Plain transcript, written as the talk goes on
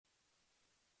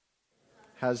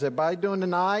How's everybody doing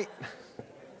tonight?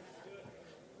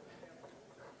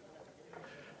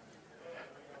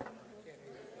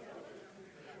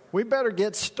 We better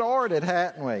get started,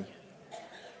 hadn't we?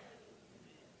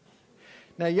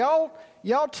 Now,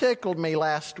 y'all tickled me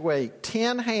last week.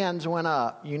 10 hands went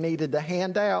up. You needed the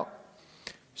handout.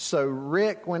 So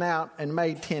Rick went out and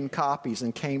made 10 copies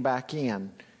and came back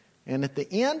in. And at the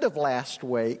end of last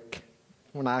week,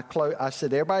 when I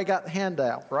said, everybody got the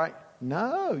handout, right?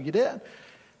 No, you didn't.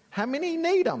 How many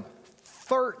need them?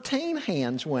 13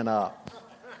 hands went up.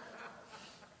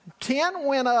 10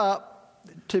 went up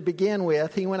to begin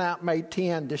with. He went out and made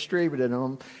 10, distributed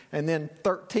them, and then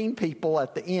 13 people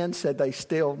at the end said they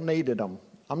still needed them.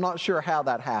 I'm not sure how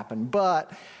that happened,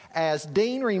 but as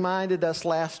Dean reminded us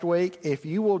last week, if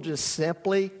you will just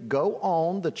simply go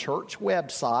on the church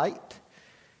website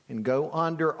and go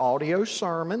under audio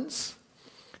sermons,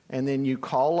 and then you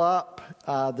call up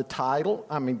the title.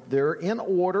 I mean, they're in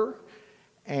order,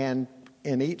 and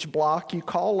in each block you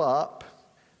call up,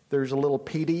 there's a little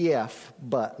PDF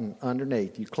button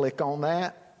underneath. You click on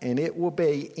that, and it will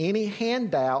be any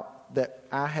handout that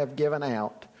I have given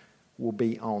out will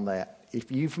be on that.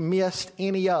 If you've missed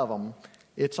any of them,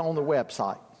 it's on the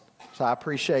website. So I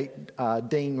appreciate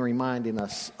Dean reminding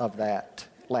us of that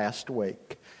last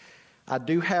week. I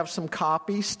do have some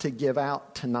copies to give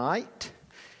out tonight.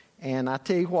 And I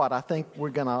tell you what, I think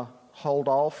we're going to hold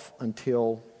off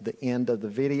until the end of the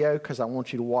video because I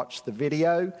want you to watch the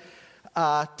video.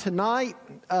 Tonight,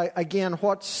 again,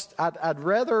 I'd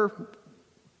rather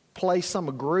play some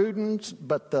of Gruden's,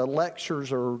 but the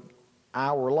lectures are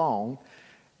hour long.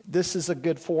 This is a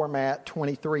good format,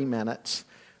 23 minutes.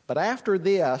 But after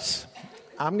this,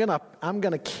 I'm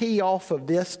gonna key off of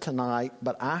this tonight,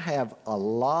 but I have a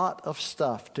lot of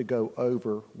stuff to go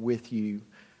over with you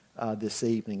this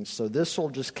evening. So this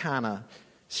will just kind of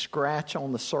scratch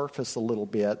on the surface a little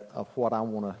bit of what I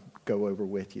want to go over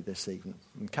with you this evening.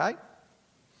 Okay?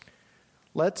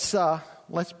 Let's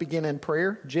begin in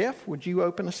prayer. Jeff, would you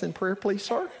open us in prayer, please,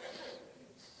 sir?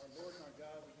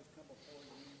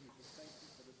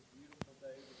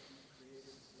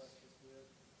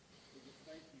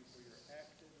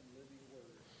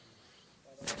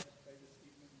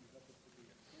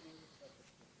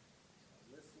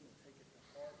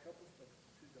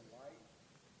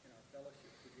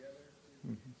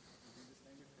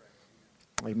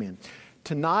 Amen.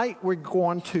 Tonight we're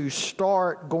going to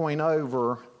start going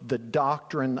over the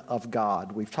doctrine of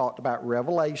God. We've talked about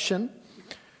revelation,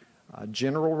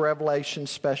 general revelation,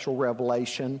 special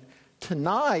revelation.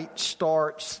 Tonight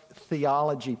starts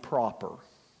theology proper,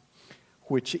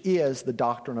 which is the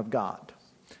doctrine of God.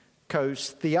 Because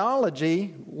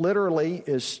theology literally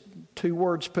is two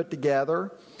words put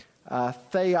together,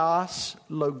 theos,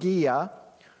 logia,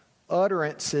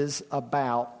 utterances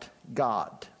about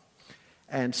God.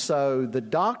 And so the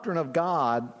doctrine of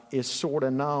God is sort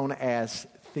of known as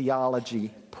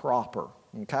theology proper,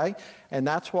 okay? And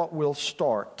that's what we'll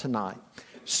start tonight.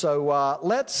 So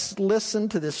let's listen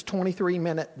to this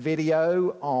 23-minute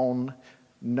video on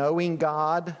knowing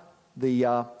God,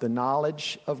 the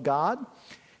knowledge of God.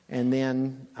 And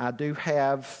then I do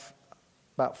have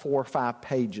about 4 or 5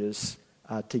 pages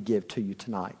to give to you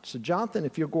tonight. So Jonathan,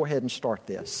 if you'll go ahead and start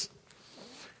this.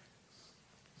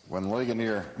 When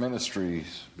Ligonier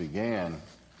Ministries began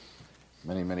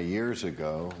many, many years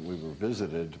ago, we were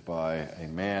visited by a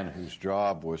man whose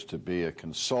job was to be a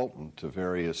consultant to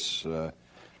various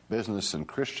business and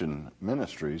Christian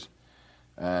ministries,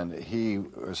 and he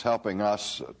was helping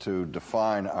us to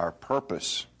define our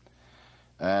purpose.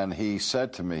 And he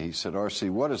said to me, he said, R.C.,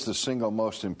 what is the single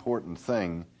most important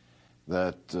thing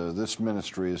that this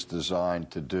ministry is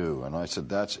designed to do? And I said,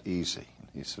 that's easy. And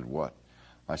he said, what?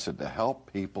 I said, to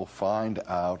help people find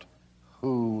out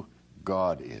who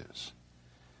God is.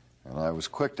 And I was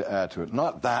quick to add to it,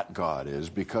 not that God is,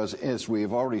 because as we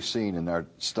have already seen in our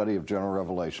study of general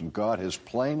revelation, God has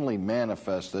plainly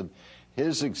manifested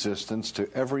his existence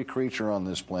to every creature on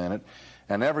this planet,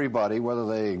 and everybody, whether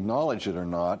they acknowledge it or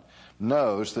not,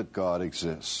 knows that God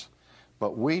exists.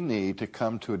 But we need to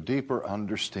come to a deeper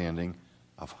understanding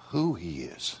of who he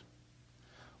is.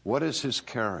 What is his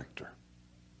character?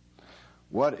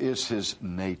 What is his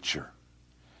nature?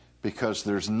 Because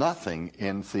there's nothing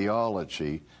in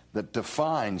theology that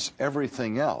defines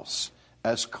everything else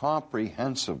as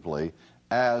comprehensively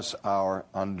as our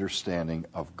understanding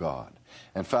of God.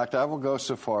 In fact, I will go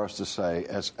so far as to say,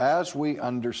 as we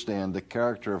understand the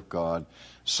character of God,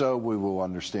 so we will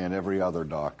understand every other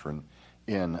doctrine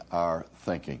in our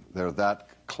thinking. They're that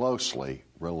closely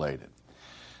related.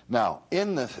 Now,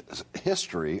 in the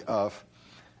history of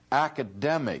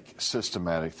academic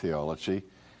systematic theology,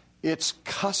 it's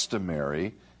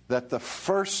customary that the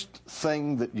first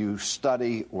thing that you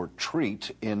study or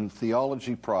treat in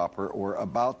theology proper or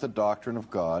about the doctrine of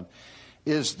God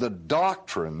is the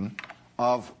doctrine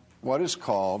of what is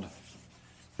called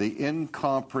the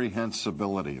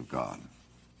incomprehensibility of God.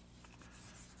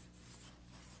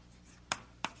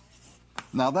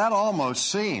 Now, that almost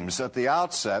seems at the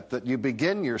outset that you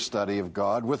begin your study of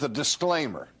God with a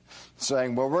disclaimer,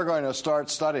 saying, well, we're going to start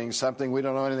studying something we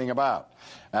don't know anything about.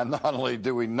 And not only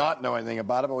do we not know anything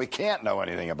about it, but we can't know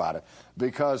anything about it.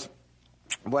 Because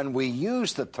when we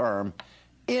use the term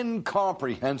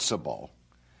incomprehensible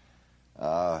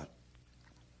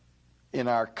in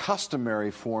our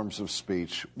customary forms of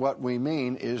speech, what we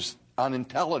mean is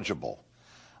unintelligible,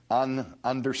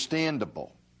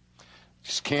 ununderstandable.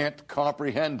 Just can't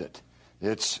comprehend it.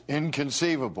 It's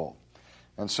inconceivable.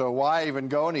 And so why even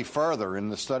go any further in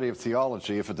the study of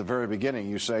theology if at the very beginning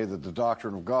you say that the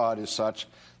doctrine of God is such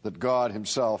that God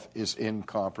himself is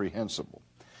incomprehensible?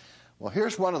 Well,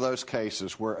 here's one of those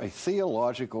cases where a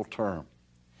theological term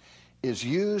is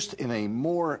used in a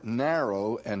more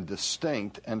narrow and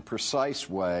distinct and precise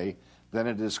way than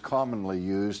it is commonly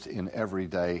used in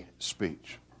everyday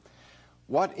speech.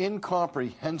 What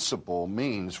incomprehensible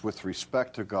means with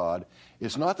respect to God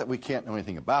is not that we can't know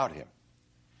anything about him,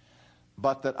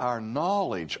 but that our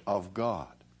knowledge of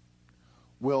God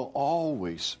will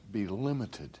always be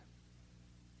limited.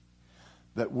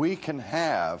 That we can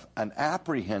have an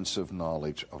apprehensive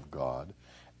knowledge of God,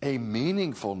 a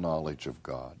meaningful knowledge of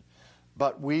God,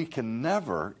 but we can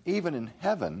never, even in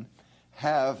heaven,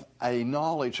 have a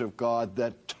knowledge of God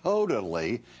that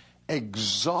totally,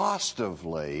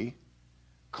 exhaustively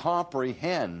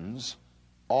comprehends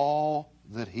all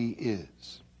that he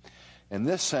is. In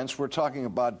this sense, we're talking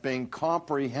about being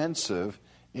comprehensive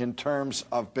in terms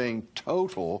of being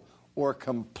total or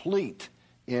complete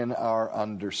in our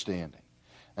understanding.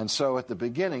 And so at the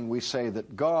beginning, we say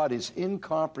that God is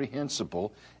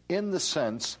incomprehensible in the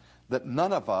sense that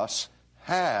none of us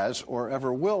has or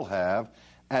ever will have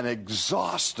an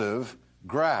exhaustive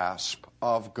grasp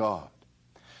of God.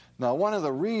 Now, one of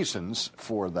the reasons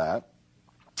for that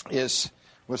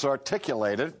was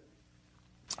articulated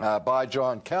by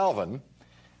John Calvin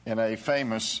in a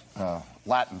famous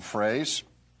Latin phrase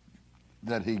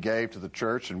that he gave to the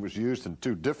church and was used in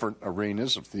two different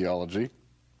arenas of theology.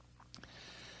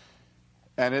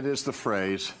 And it is the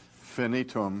phrase,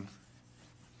 finitum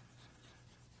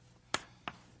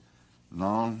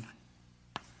non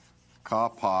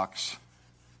capax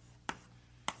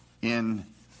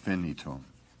infinitum.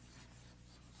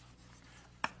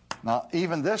 Now,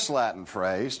 even this Latin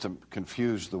phrase, to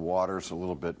confuse the waters a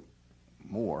little bit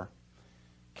more,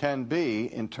 can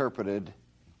be interpreted in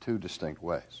two distinct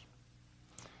ways.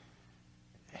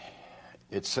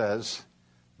 It says,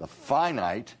 the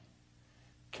finite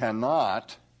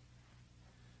cannot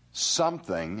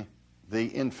something the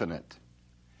infinite.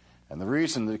 And the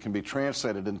reason that it can be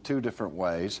translated in two different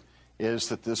ways is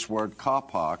that this word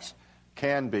kapax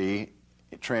can be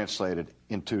translated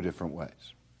in two different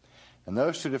ways. And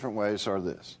those two different ways are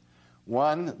this.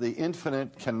 One, the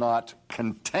infinite cannot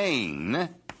contain,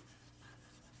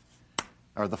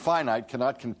 or the finite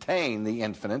cannot contain the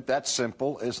infinite. That's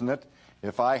simple, isn't it?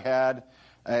 If I had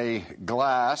a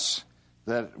glass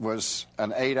that was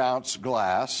an 8-ounce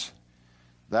glass,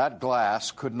 that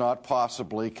glass could not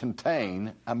possibly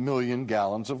contain 1,000,000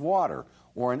 gallons of water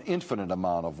or an infinite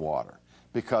amount of water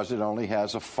because it only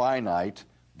has a finite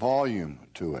volume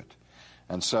to it.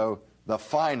 And so the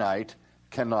finite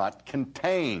cannot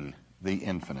contain the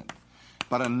infinite.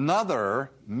 But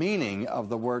another meaning of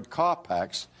the word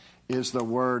kapax is the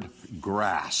word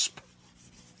grasp.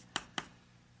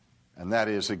 And that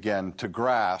is, again, to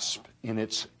grasp in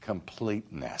its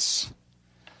completeness.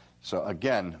 So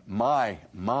again, my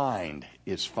mind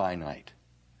is finite.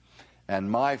 And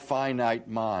my finite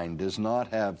mind does not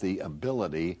have the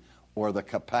ability or the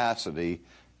capacity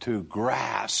to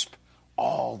grasp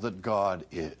all that God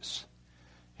is.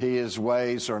 His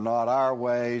ways are not our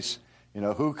ways. You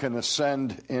know, who can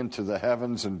ascend into the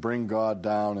heavens and bring God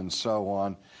down and so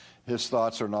on? His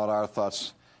thoughts are not our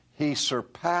thoughts. He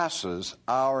surpasses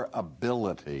our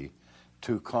ability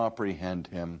to comprehend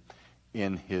him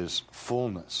in his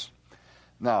fullness.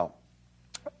 Now,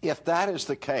 if that is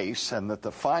the case and that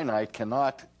the finite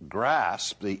cannot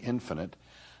grasp the infinite,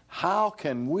 how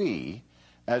can we,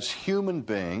 as human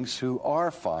beings who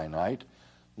are finite,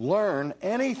 learn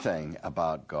anything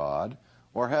about God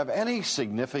or have any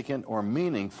significant or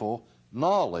meaningful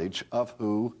knowledge of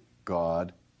who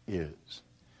God is?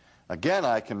 Again,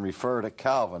 I can refer to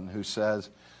Calvin, who says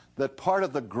that part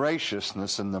of the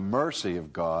graciousness and the mercy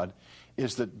of God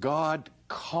is that God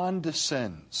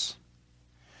condescends,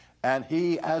 and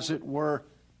he, as it were,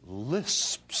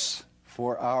 lisps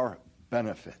for our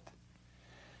benefit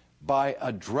by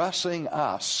addressing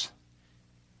us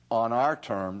on our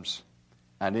terms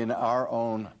and in our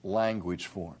own language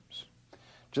forms.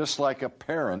 Just like a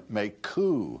parent may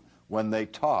coo when they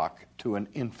talk to an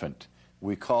infant.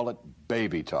 We call it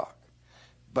baby talk.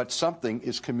 But something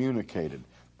is communicated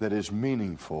that is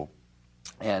meaningful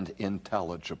and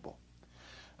intelligible.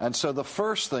 And so the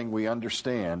first thing we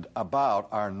understand about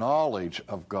our knowledge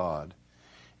of God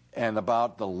and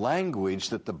about the language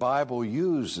that the Bible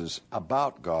uses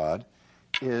about God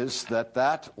is that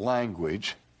that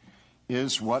language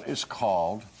is what is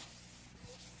called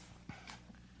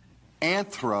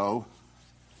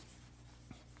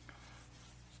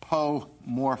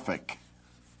anthropomorphic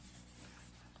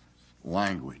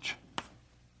language.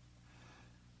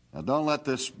 Now, don't let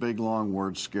this big, long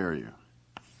word scare you,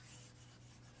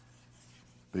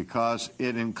 because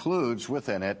it includes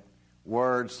within it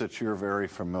words that you're very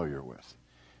familiar with.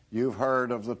 You've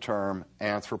heard of the term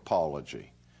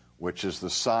anthropology, which is the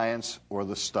science or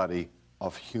the study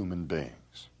of human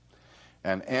beings.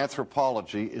 And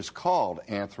anthropology is called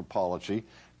anthropology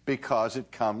because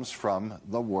it comes from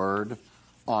the word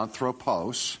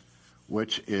anthropos,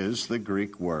 which is the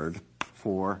Greek word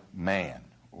for man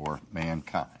or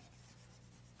mankind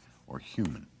or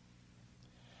human.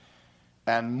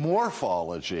 And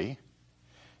morphology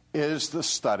is the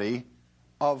study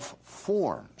of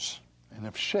forms and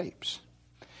of shapes.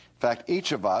 In fact,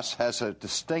 each of us has a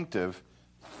distinctive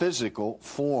physical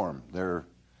form. There are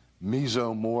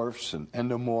mesomorphs and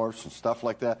endomorphs and stuff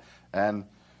like that. And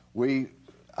we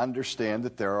understand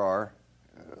that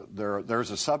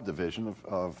there's a subdivision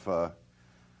of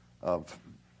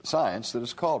science that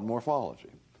is called morphology.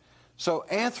 So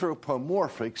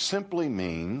anthropomorphic simply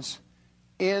means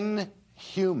in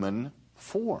human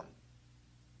form.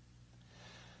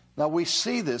 Now, we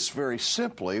see this very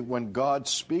simply when God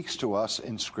speaks to us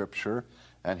in Scripture,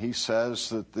 and he says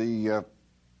that the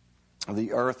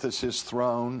earth is his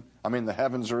throne, the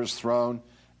heavens are his throne,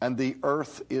 and the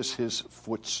earth is his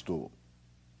footstool.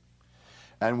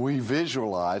 And we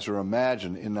visualize or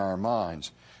imagine in our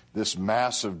minds this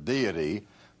massive deity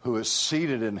who is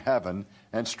seated in heaven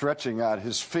and stretching out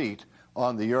his feet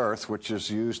on the earth, which is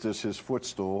used as his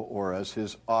footstool or as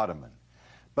his ottoman.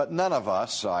 But none of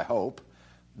us, I hope,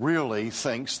 really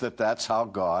thinks that that's how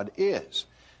God is.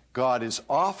 God is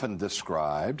often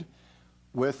described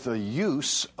with the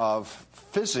use of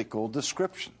physical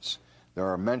descriptions. There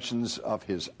are mentions of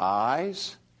his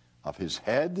eyes, of his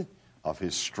head, of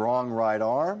his strong right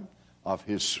arm, of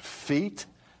his feet,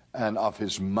 and of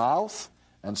his mouth,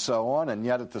 and so on. And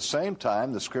yet at the same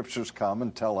time, the Scriptures come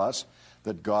and tell us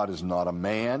that God is not a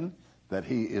man, that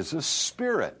he is a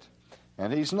spirit,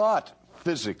 and he's not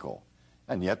physical.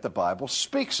 And yet the Bible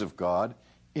speaks of God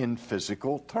in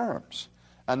physical terms.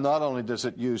 And not only does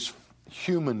it use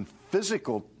human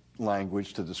physical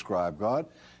language to describe God,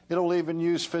 it'll even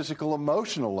use physical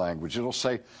emotional language. It'll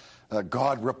say,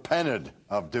 God repented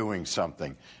of doing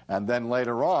something. And then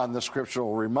later on, the Scripture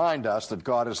will remind us that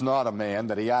God is not a man,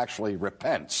 that he actually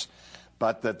repents,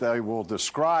 but that they will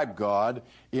describe God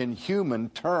in human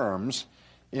terms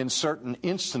in certain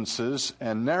instances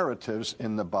and narratives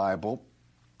in the Bible,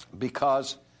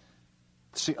 because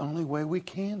it's the only way we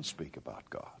can speak about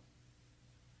God.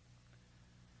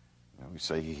 We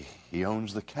say he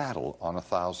owns the cattle on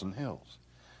 1,000 hills.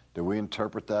 Do we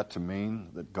interpret that to mean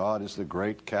that God is the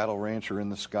great cattle rancher in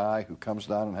the sky who comes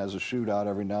down and has a shootout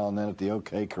every now and then at the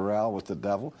OK Corral with the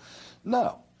devil?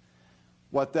 No.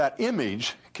 What that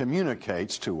image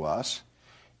communicates to us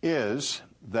is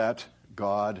that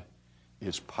God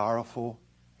is powerful,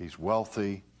 he's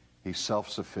wealthy, he's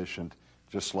self-sufficient,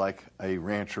 just like a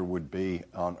rancher would be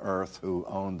on earth who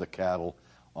owned the cattle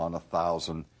on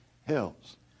 1,000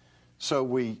 hills. So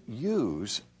we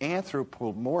use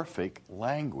anthropomorphic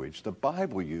language. The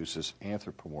Bible uses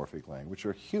anthropomorphic language,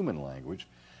 or human language,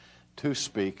 to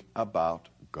speak about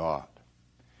God.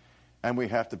 And we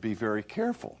have to be very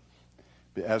careful,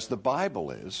 as the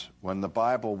Bible is, when the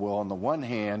Bible will, on the one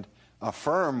hand,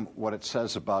 affirm what it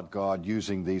says about God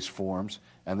using these forms,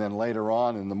 and then later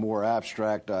on, in the more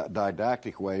abstract,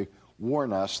 didactic way,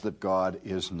 warn us that God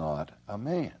is not a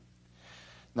man.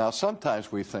 Now,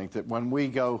 sometimes we think that when we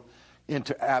go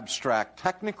into abstract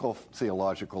technical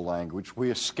theological language, we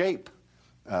escape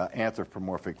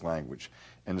anthropomorphic language.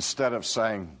 And instead of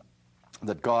saying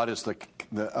that God is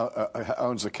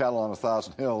owns the cattle on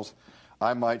 1,000 hills,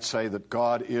 I might say that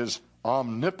God is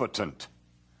omnipotent.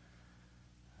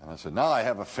 And I said, now I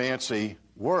have a fancy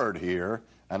word here,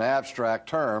 an abstract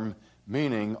term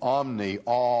meaning omni,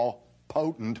 all,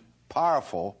 potent,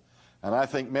 powerful. And I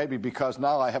think maybe because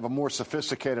now I have a more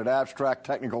sophisticated, abstract,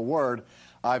 technical word,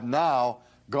 I've now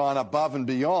gone above and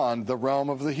beyond the realm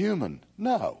of the human.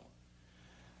 No.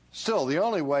 Still, the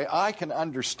only way I can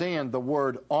understand the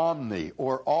word omni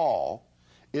or all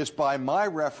is by my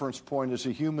reference point as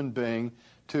a human being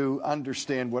to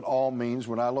understand what all means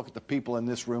when I look at the people in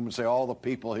this room and say all the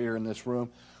people here in this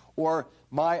room, or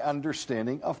my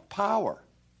understanding of power.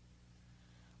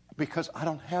 Because I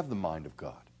don't have the mind of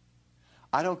God.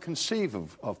 I don't conceive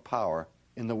of power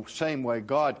in the same way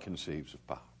God conceives of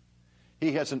power.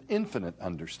 He has an infinite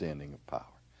understanding of power.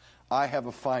 I have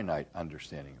a finite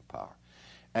understanding of power.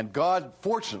 And God,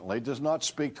 fortunately, does not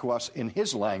speak to us in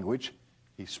His language.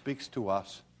 He speaks to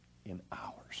us in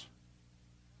ours.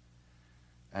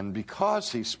 And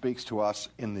because He speaks to us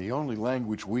in the only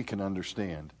language we can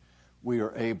understand, we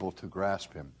are able to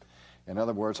grasp Him. In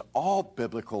other words, all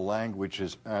biblical language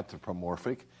is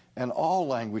anthropomorphic, and all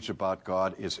language about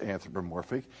God is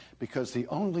anthropomorphic, because the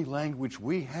only language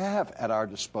we have at our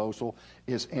disposal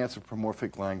is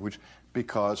anthropomorphic language,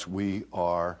 because we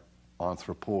are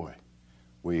anthropoi.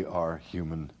 We are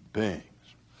human beings.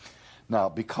 Now,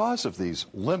 because of these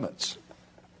limits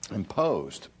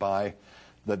imposed by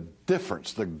the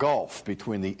difference, the gulf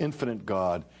between the infinite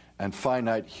God and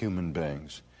finite human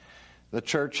beings, the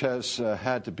church has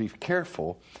had to be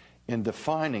careful in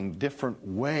defining different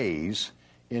ways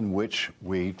in which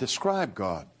we describe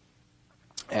God.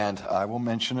 And I will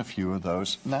mention a few of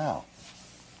those now.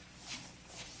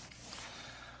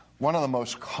 One of the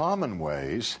most common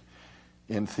ways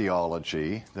in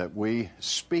theology that we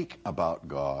speak about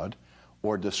God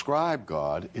or describe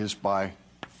God is by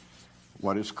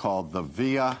what is called the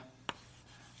via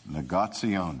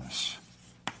negationis.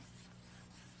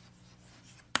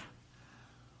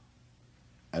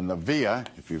 And the via,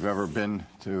 if you've ever been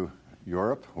to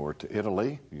Europe or to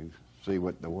Italy, you see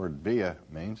what the word via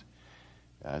means.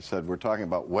 I said we're talking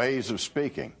about ways of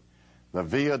speaking. The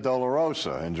Via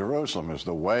Dolorosa in Jerusalem is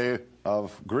the way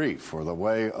of grief or the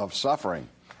way of suffering.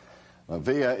 A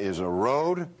via is a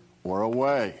road or a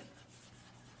way.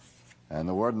 And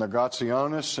the word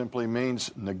negationis simply means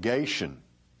negation.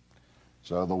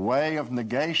 So the way of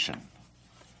negation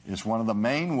is one of the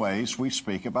main ways we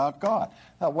speak about God.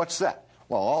 Now, what's that?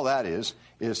 Well, all that is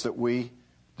that we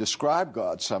describe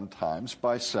God sometimes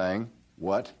by saying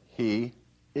what He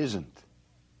isn't.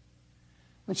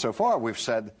 And so far we've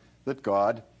said that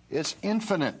God is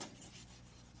infinite.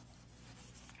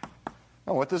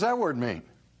 Now, what does that word mean?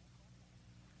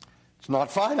 It's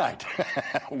not finite.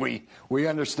 We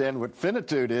understand what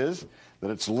finitude is,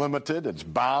 that it's limited, it's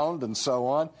bound, and so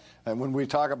on. And when we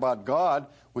talk about God,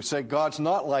 we say God's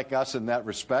not like us in that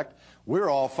respect. We're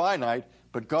all finite,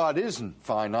 but God isn't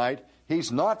finite.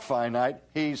 He's not finite.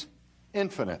 He's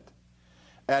infinite.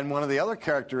 And one of the other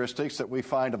characteristics that we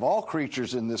find of all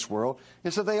creatures in this world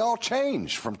is that they all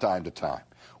change from time to time.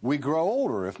 We grow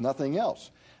older, if nothing else.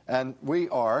 And we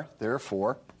are,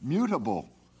 therefore, mutable,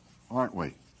 aren't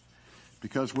we?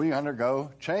 Because we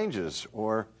undergo changes,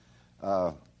 or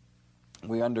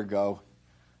we undergo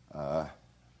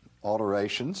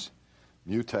alterations,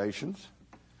 mutations.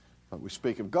 When we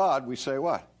speak of God, we say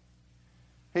what?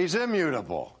 He's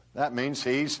immutable. That means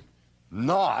He's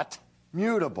not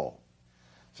mutable.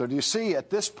 So do you see at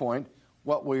this point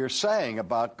what we are saying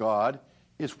about God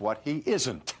is what He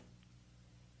isn't?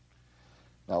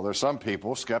 Now, there's some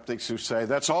people, skeptics, who say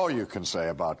that's all you can say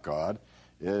about God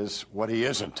is what He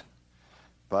isn't.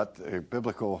 But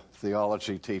biblical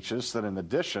theology teaches that in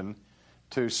addition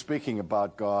to speaking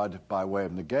about God by way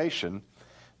of negation,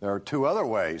 there are two other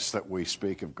ways that we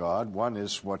speak of God. One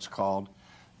is what's called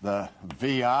the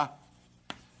via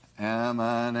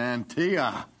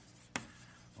eminentia,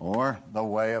 or the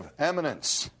way of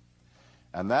eminence.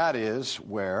 And that is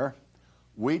where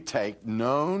we take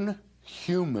known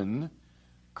human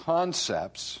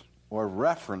concepts or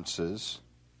references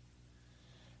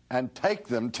and take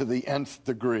them to the nth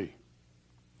degree.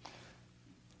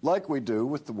 Like we do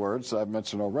with the words I've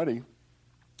mentioned already,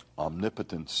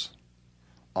 omnipotence,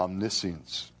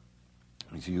 omniscience.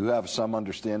 If you have some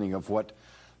understanding of what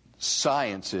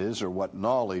science is or what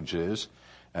knowledge is,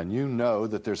 and you know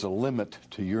that there's a limit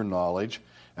to your knowledge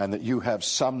and that you have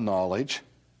some knowledge,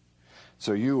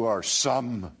 so you are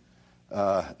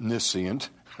omniscient.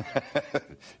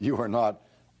 You are not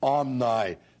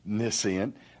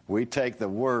omniscient. We take the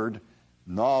word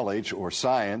knowledge or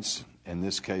science, in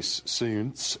this case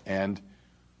science, and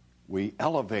we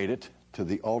elevate it to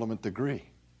the ultimate degree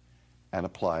and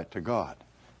apply it to God.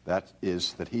 That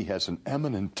is that He has an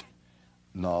eminent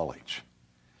knowledge.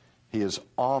 He is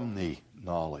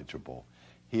omni-knowledgeable.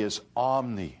 He is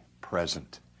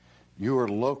omnipresent. You are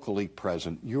locally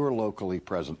present. You are locally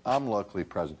present. I'm locally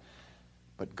present.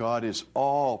 But God is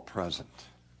all present,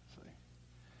 see?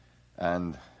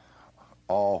 And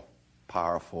all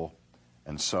powerful,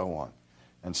 and so on.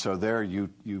 And so there you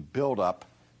build up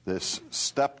this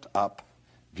stepped up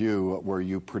view where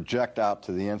you project out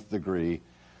to the nth degree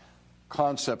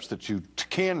concepts that you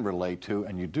can relate to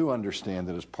and you do understand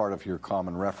that as part of your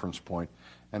common reference point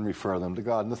and refer them to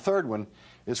God. And the third one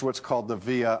is what's called the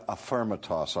via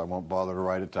affirmatos. I won't bother to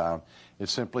write it down. It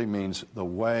simply means the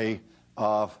way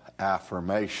of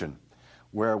affirmation,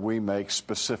 where we make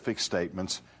specific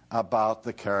statements about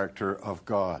the character of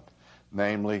God,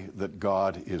 namely that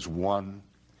God is one,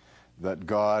 that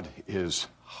God is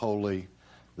holy,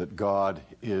 that God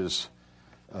is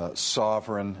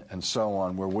sovereign, and so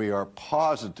on, where we are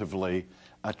positively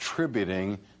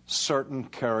attributing certain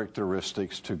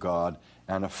characteristics to God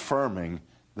and affirming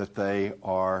that they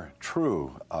are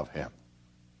true of Him.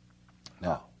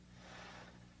 Now,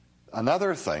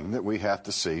 another thing that we have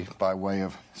to see by way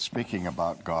of speaking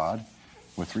about God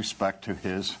with respect to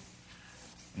His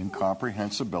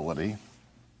incomprehensibility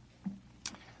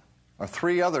are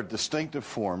three other distinctive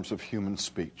forms of human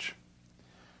speech.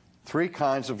 Three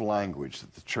kinds of language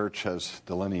that the church has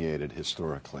delineated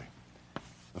historically.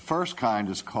 The first kind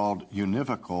is called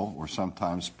univocal, or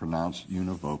sometimes pronounced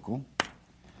univocal.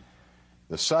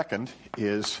 The second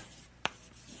is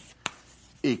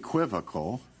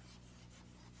equivocal.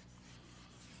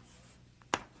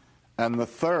 And the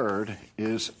third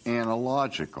is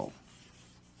analogical.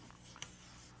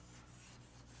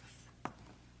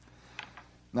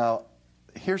 Now,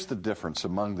 here's the difference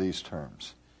among these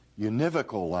terms.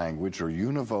 Univocal language or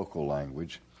univocal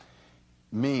language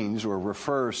means or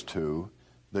refers to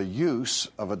the use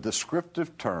of a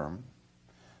descriptive term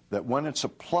that when it's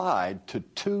applied to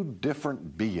two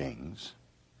different beings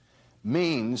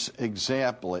means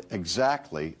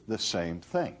exactly the same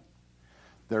thing.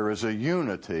 There is a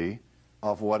unity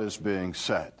of what is being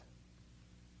said.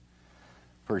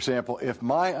 For example, if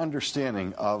my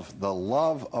understanding of the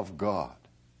love of God,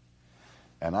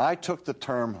 and I took the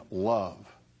term love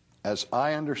as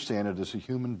I understand it as a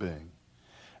human being,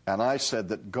 and I said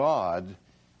that God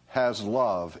has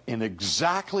love in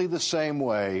exactly the same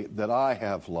way that I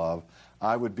have love,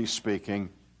 I would be speaking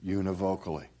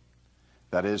univocally.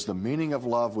 That is, the meaning of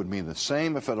love would mean the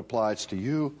same if it applies to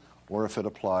you or if it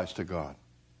applies to God.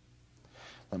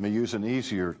 Let me use an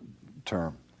easier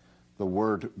term, the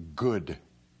word good.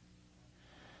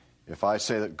 If I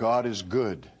say that God is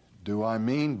good, do I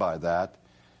mean by that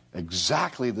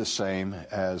exactly the same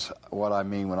as what I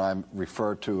mean when I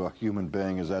refer to a human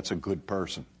being as that's a good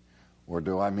person? Or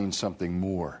do I mean something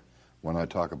more when I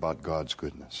talk about God's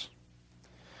goodness?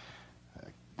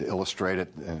 To illustrate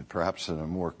it, perhaps in a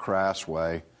more crass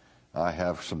way, I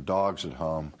have some dogs at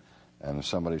home, and if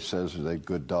somebody says, are they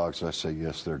good dogs? I say,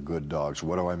 yes, they're good dogs.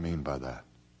 What do I mean by that?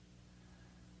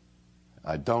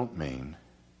 I don't mean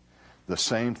the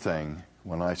same thing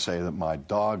when I say that my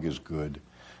dog is good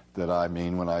that I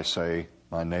mean when I say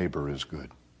my neighbor is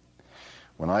good.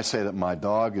 When I say that my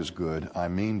dog is good, I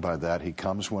mean by that he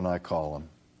comes when I call him,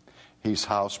 he's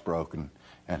housebroken,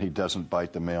 and he doesn't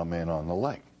bite the mailman on the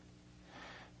leg.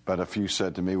 But if you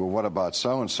said to me, well, what about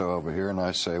so-and-so over here? And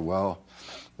I say, well,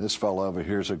 this fellow over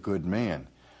here is a good man.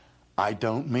 I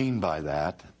don't mean by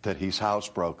that he's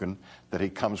housebroken, that he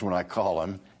comes when I call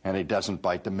him, and he doesn't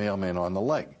bite the mailman on the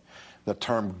leg. The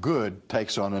term good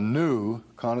takes on a new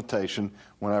connotation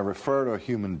when I refer to a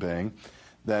human being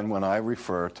than when I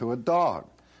refer to a dog.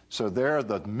 So there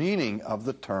the meaning of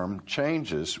the term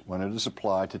changes when it is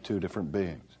applied to two different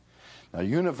beings. Now,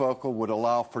 univocal would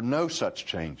allow for no such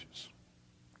changes.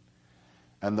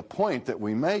 And the point that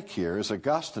we make here, as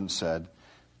Augustine said,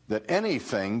 that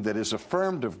anything that is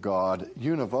affirmed of God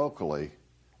univocally,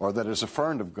 or that is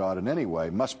affirmed of God in any way,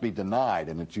 must be denied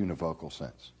in its univocal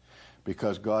sense,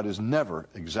 because God is never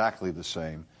exactly the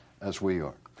same as we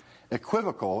are.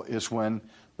 Equivocal is when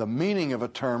the meaning of a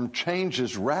term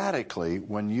changes radically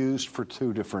when used for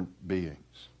two different beings.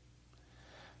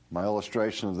 My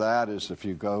illustration of that is if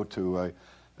you go to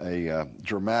a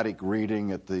dramatic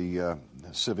reading at the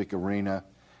Civic Arena,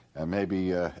 and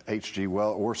maybe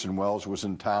Orson Welles was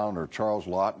in town, or Charles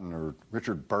Laughton, or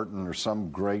Richard Burton, or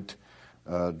some great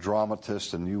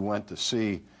dramatist, and you went to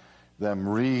see them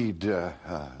read a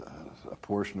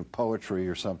portion of poetry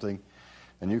or something,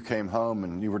 and you came home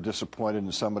and you were disappointed,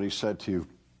 and somebody said to you,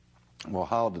 well,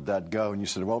 how did that go? And you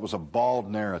said, well, it was a bald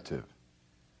narrative.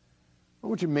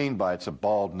 What would you mean by it's a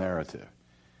bald narrative?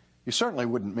 You certainly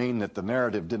wouldn't mean that the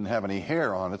narrative didn't have any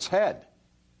hair on its head.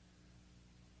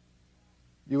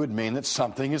 You would mean that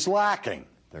something is lacking.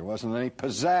 There wasn't any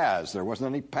pizzazz. There wasn't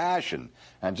any passion.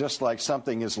 And just like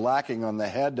something is lacking on the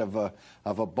head of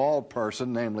a bald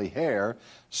person, namely hair,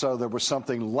 so there was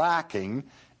something lacking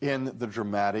in the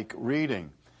dramatic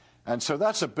reading. And so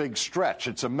that's a big stretch.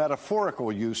 It's a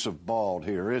metaphorical use of bald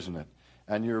here, isn't it?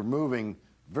 And you're moving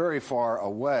very far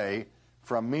away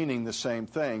from meaning the same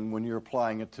thing when you're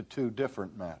applying it to two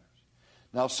different matters.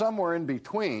 Now, somewhere in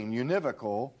between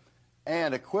univocal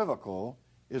and equivocal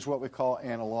is what we call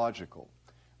analogical.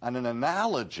 And an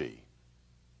analogy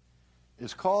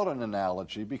is called an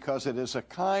analogy because it is a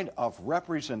kind of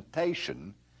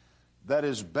representation that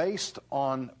is based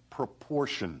on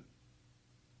proportion,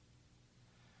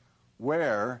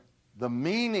 where the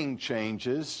meaning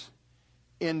changes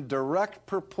in direct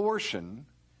proportion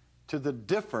to the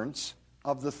difference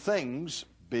of the things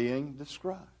being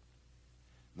described.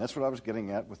 And that's what I was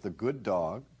getting at with the good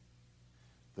dog,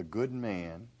 the good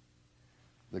man,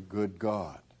 the good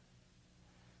God.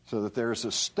 So that there is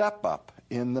a step up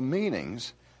in the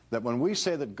meanings that when we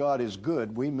say that God is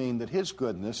good, we mean that his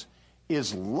goodness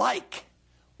is like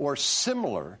or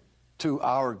similar to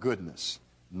our goodness.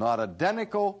 Not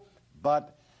identical,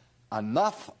 but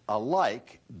enough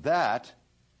alike that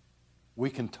we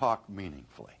can talk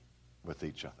meaningfully with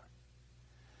each other.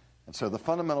 And so the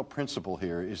fundamental principle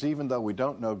here is even though we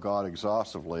don't know God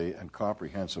exhaustively and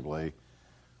comprehensively,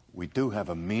 we do have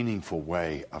a meaningful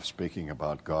way of speaking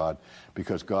about God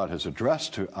because God has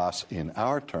addressed to us in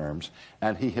our terms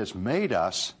and he has made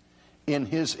us in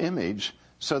his image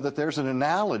so that there's an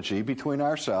analogy between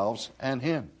ourselves and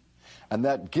him. And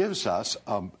that gives us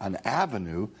an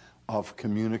avenue of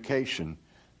communication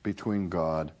between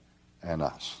God and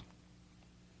us.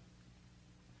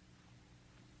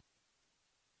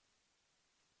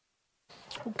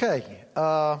 Okay,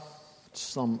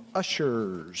 some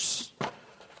ushers.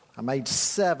 I made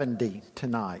 70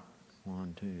 tonight.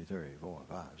 1, 2, 3, 4,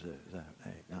 5, 6, 7,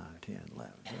 8, 9, 10,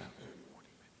 11, 12,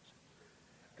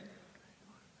 14.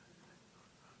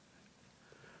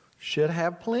 Should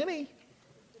have plenty.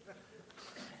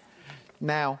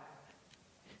 Now,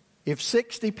 if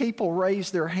 60 people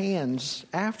raise their hands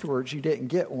afterwards, you didn't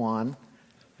get one.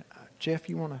 Jeff,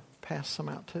 you want to pass some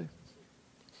out too?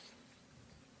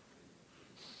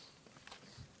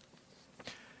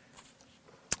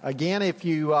 Again, if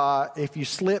you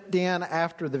slipped in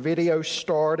after the video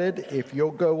started, if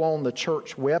you'll go on the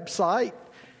church website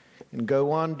and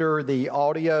go under the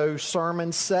audio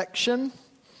sermon section,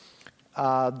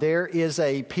 there is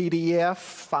a PDF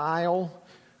file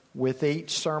with each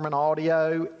sermon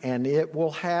audio, and it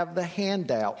will have the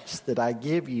handouts that I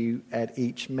give you at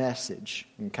each message.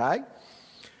 Okay?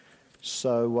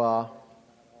 So,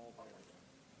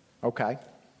 okay.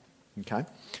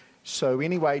 So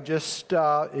anyway, just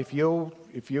if you'll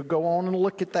go on and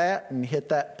look at that and hit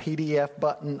that PDF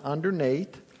button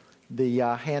underneath, the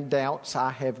handouts I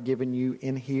have given you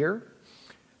in here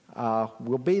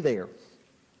will be there.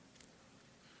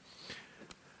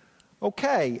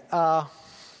 Okay,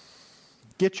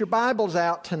 get your Bibles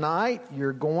out tonight.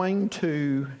 You're going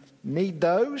to need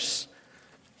those.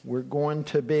 We're going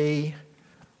to be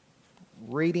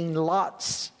reading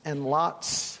lots and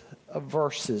lots of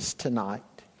verses tonight.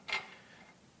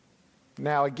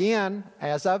 Now again,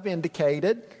 as I've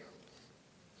indicated,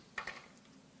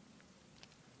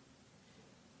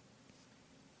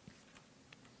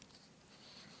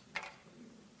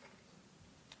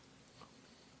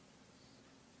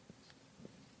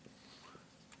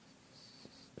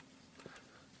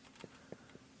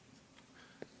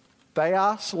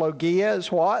 Theos, logia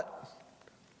is what?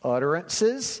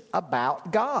 Utterances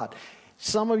about God.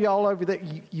 Some of y'all over there,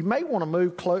 you may want to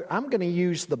move close. I'm going to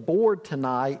use the board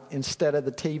tonight instead of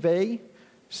the TV,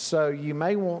 so you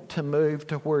may want to move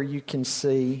to where you can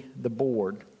see the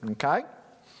board, okay?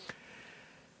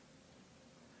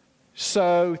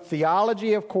 So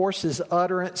theology, of course, is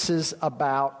utterances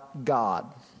about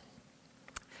God.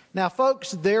 Now,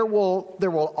 folks, there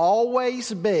will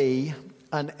always be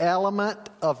an element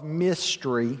of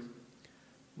mystery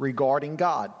regarding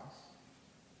God,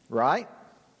 right?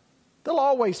 There'll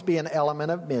always be an element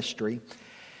of mystery.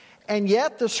 And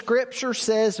yet the Scripture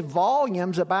says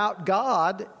volumes about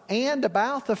God and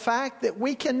about the fact that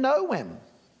we can know him.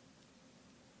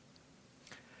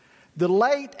 The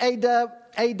late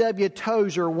A.W.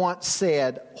 Tozer once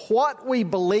said, "What we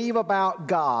believe about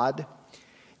God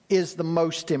is the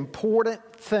most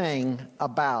important thing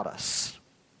about us."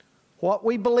 What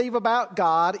we believe about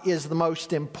God is the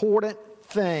most important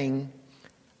thing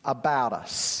about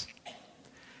us.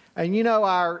 And you know,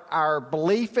 our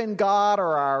belief in God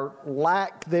or our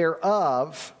lack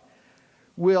thereof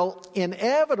will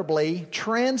inevitably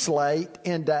translate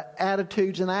into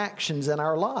attitudes and actions in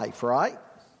our life, right?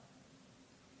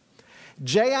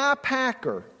 J.I.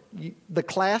 Packer, the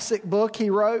classic book he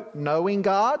wrote, Knowing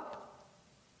God.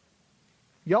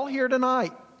 Y'all here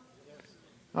tonight?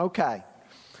 Okay.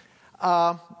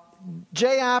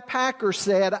 J.I. Packer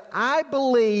said, I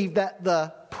believe that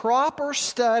the proper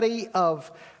study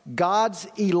of God's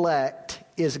elect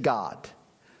is God.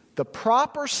 The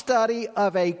proper study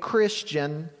of a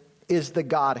Christian is the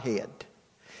Godhead.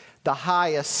 The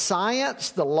highest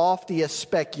science, the loftiest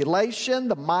speculation,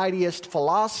 the mightiest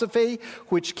philosophy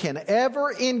which can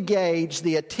ever engage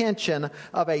the attention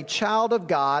of a child of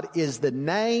God is the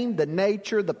name, the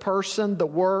nature, the person, the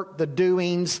work, the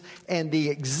doings, and the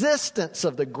existence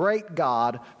of the great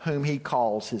God whom he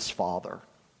calls his Father.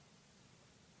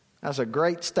 That's a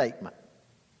great statement.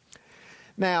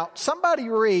 Now, somebody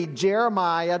read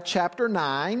Jeremiah chapter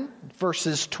 9,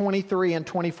 verses 23 and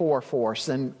 24 for us,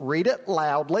 and read it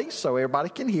loudly so everybody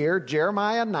can hear.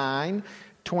 Jeremiah 9,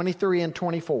 23 and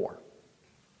 24.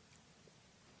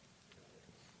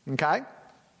 Okay?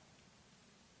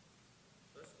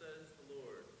 Thus says the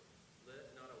Lord,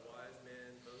 let not a wise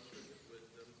man boast of his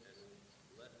wisdom, and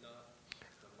let not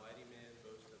a mighty man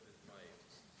boast of his might.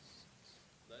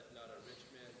 Let not a rich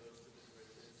man boast of his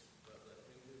riches, but let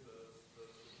him who boasts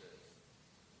boast of this,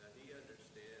 that he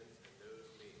understands and knows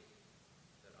me,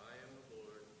 that I am the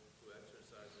Lord who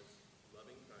exercises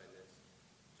loving kindness,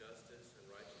 justice, and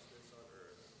righteousness on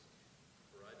earth,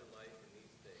 for I delight in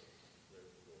these things,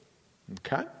 declares the Lord.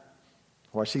 Okay.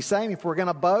 What's he saying? If we're going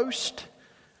to boast,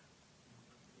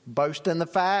 boast in the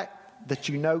fact that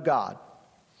you know God.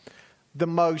 The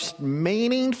most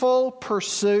meaningful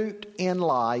pursuit in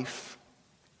life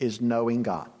is knowing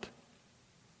God.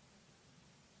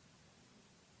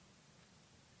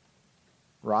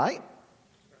 Right?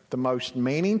 The most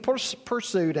meaningful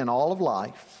pursuit in all of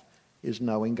life is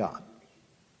knowing God.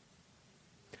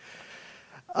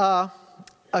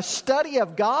 A study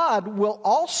of God will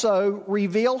also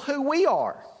reveal who we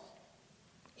are.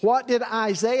 What did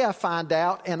Isaiah find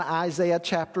out in Isaiah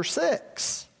chapter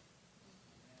 6?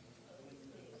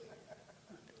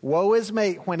 Woe is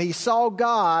me. When he saw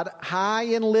God high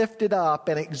and lifted up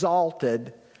and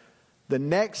exalted, the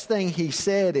next thing he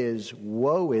said is,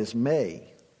 woe is me.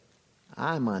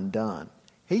 I'm undone.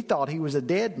 He thought he was a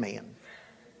dead man.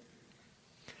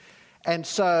 And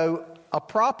so a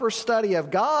proper study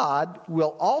of God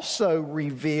will also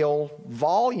reveal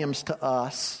volumes to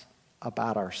us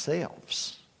about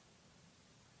ourselves.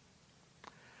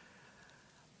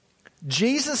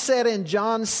 Jesus said in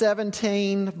John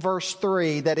 17, verse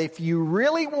 3, that if you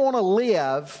really want to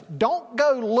live, don't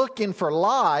go looking for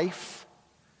life,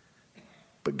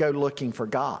 but go looking for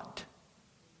God.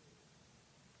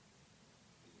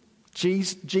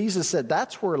 Jesus said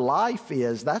that's where life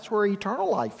is. That's where eternal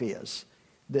life is.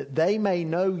 That they may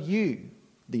know you,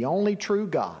 the only true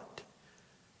God,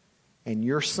 and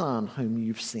your Son whom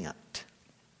you've sent.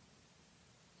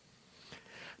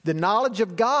 The knowledge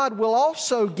of God will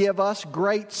also give us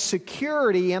great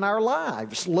security in our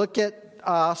lives. Look at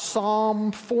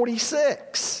Psalm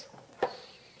 46.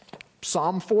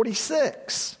 Psalm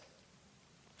 46.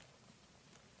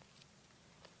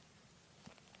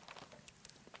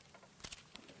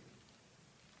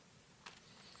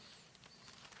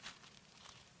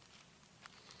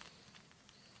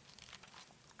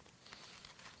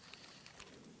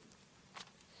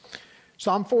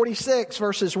 Psalm 46,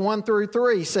 verses 1 through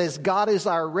 3 says, God is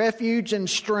our refuge and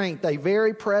strength, a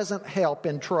very present help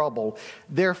in trouble.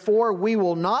 Therefore we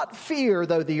will not fear,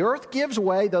 though the earth gives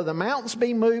way, though the mountains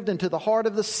be moved into the heart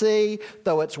of the sea,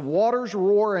 though its waters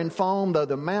roar and foam, though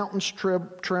the mountains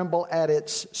tremble at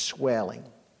its swelling.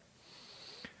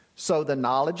 So the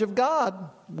knowledge of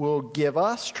God will give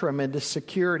us tremendous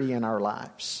security in our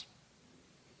lives.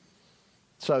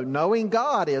 So knowing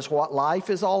God is what life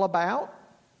is all about.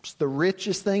 It's the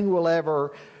richest thing we'll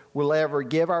ever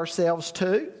give ourselves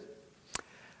to.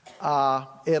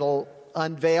 It'll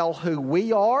unveil who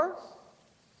we are,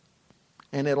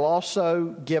 and it'll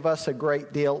also give us a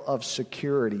great deal of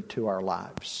security to our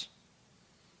lives.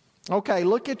 Okay,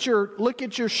 look at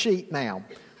your sheet now.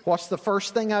 What's the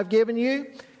first thing I've given you?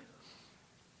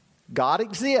 God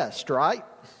exists, right?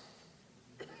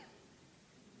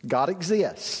 God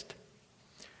exists.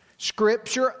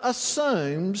 Scripture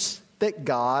assumes that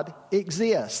God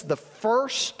exists. The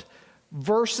first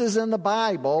verses in the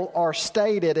Bible are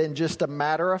stated in just a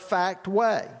matter-of-fact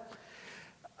way.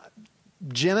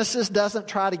 Genesis doesn't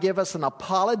try to give us an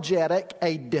apologetic,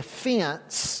 a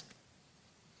defense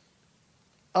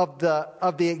of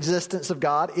the existence of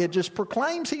God. It just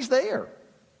proclaims He's there.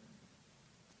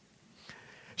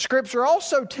 Scripture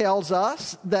also tells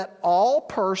us that all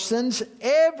persons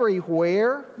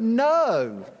everywhere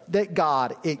know that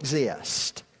God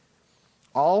exists.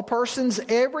 All persons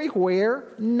everywhere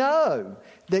know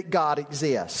that God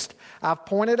exists. I've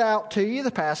pointed out to you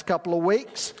the past couple of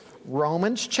weeks,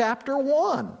 Romans chapter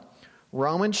 1.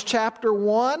 Romans chapter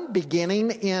 1,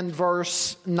 beginning in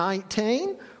verse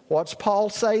 19. What's Paul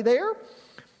say there?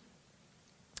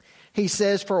 He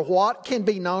says, "For what can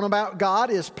be known about God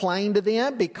is plain to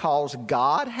them, because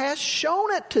God has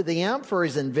shown it to them, for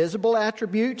his invisible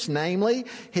attributes, namely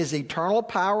his eternal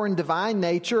power and divine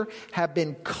nature, have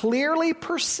been clearly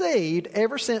perceived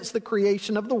ever since the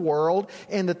creation of the world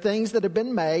and the things that have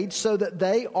been made, so that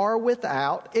they are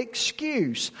without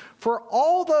excuse. For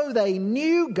although they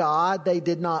knew God, they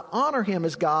did not honor him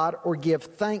as God or give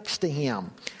thanks to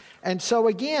him." And so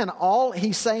again,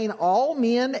 he's saying all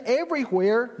men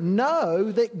everywhere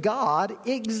know that God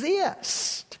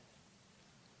exists.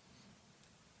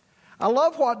 I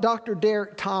love what Dr.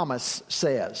 Derek Thomas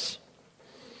says.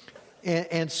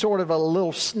 In sort of a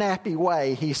little snappy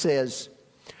way, he says,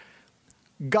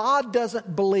 God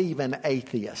doesn't believe in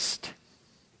atheists.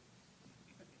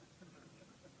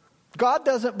 God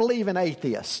doesn't believe in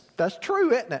atheists. That's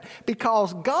true, isn't it?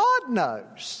 Because God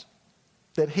knows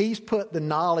that he's put the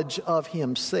knowledge of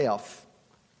himself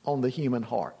on the human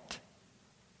heart.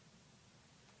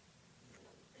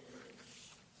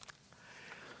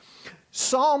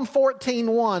 Psalm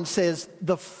 14:1 says,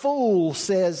 "The fool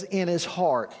says in his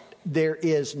heart, there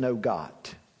is no God."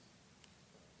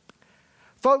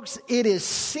 Folks, it is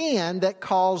sin that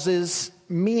causes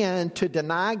men to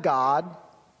deny God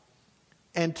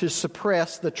and to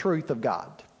suppress the truth of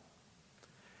God.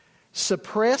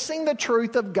 Suppressing the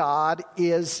truth of God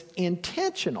is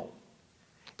intentional.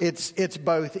 It's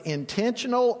both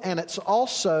intentional and it's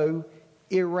also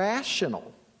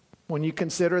irrational. When you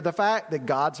consider the fact that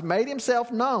God's made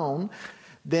himself known,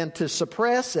 then to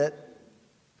suppress it,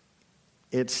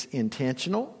 it's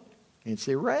intentional, it's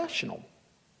irrational.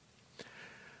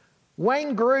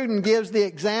 Wayne Grudem gives the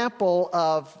example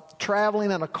of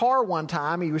traveling in a car one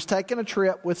time. He was taking a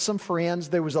trip with some friends.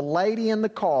 There was a lady in the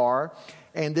car,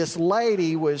 and this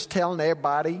lady was telling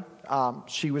everybody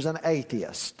she was an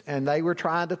atheist. And they were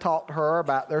trying to talk to her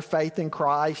about their faith in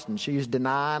Christ, and she was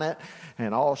denying it.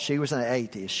 And she was an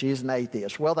atheist. She's an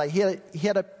atheist. Well, they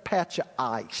hit a patch of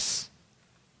ice.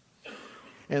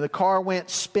 And the car went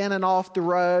spinning off the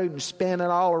road and spinning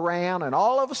all around. And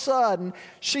all of a sudden,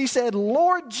 she said,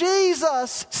 "Lord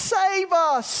Jesus, save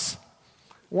us."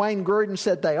 Wayne Grudem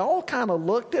said they all kind of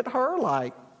looked at her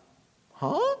like,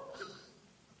 huh?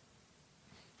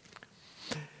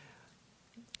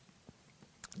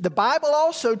 The Bible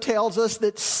also tells us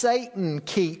that Satan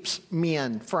keeps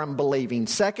men from believing.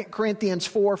 2 Corinthians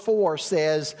 4:4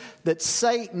 says that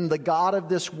Satan, the god of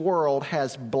this world,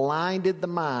 has blinded the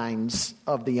minds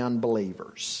of the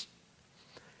unbelievers.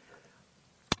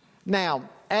 Now,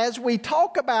 as we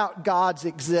talk about God's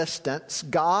existence,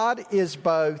 God is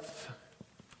both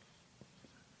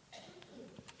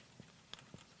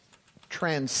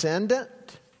transcendent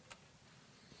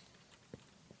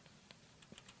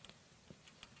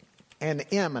and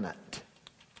immanent.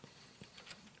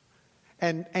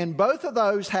 And both of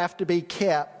those have to be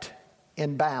kept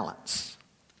in balance.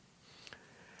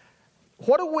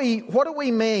 What do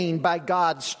we mean by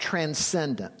God's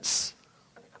transcendence?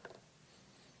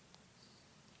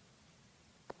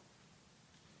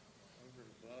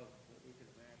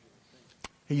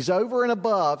 He's over and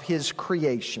above his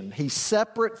creation. He's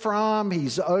separate from,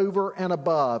 he's over and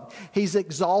above. He's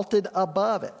exalted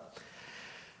above it.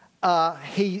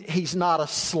 He's not a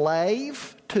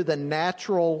slave to the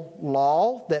natural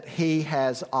law that he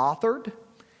has authored.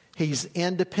 He's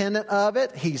independent of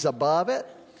it. He's above it.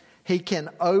 He can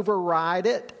override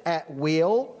it at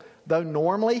will, though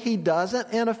normally he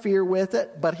doesn't interfere with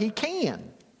it, but he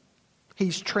can.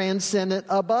 He's transcendent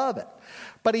above it.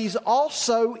 But he's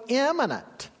also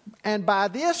immanent. And by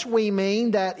this we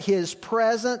mean that his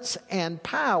presence and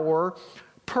power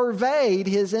pervade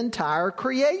his entire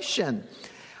creation.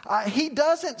 He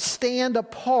doesn't stand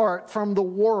apart from the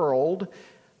world,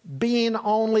 being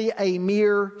only a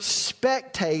mere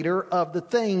spectator of the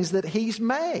things that he's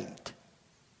made.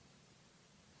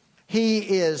 He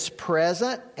is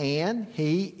present and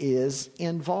he is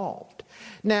involved.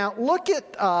 Now look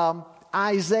at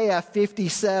Isaiah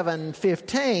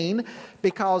 57:15,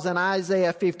 because in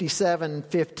Isaiah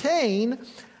 57:15,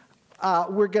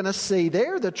 we're going to see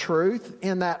there the truth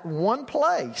in that one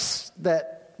place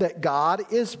that God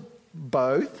is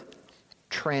both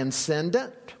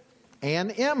transcendent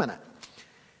and immanent.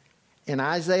 In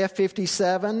Isaiah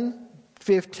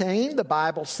 57:15, the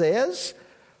Bible says,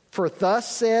 For thus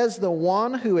says the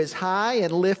one who is high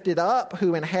and lifted up,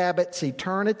 who inhabits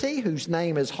eternity, whose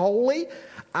name is holy,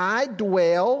 I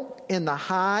dwell in the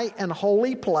high and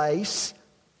holy place,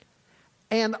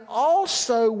 and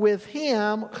also with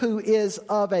him who is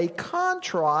of a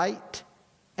contrite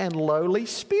and lowly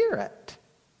spirit.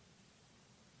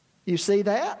 You see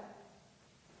that?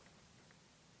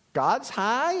 God's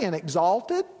high and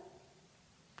exalted,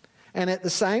 and at the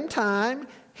same time,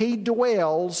 he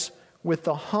dwells with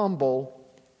the humble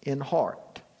in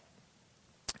heart.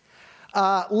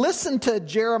 Listen to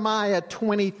Jeremiah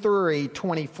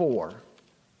 23:24.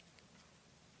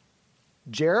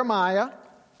 Jeremiah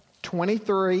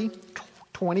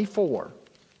 23:24.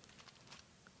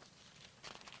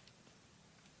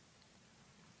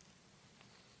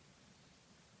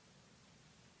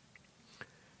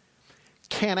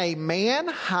 Can a man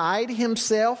hide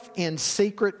himself in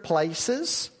secret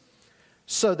places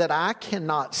so that I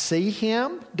cannot see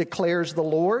him, declares the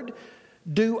Lord?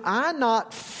 Do I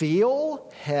not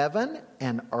feel heaven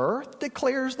and earth,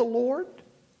 declares the Lord?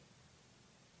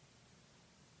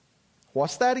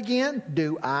 What's that again?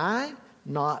 Do I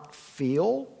not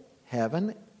feel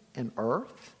heaven and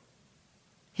earth?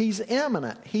 He's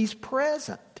immanent. He's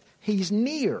present. He's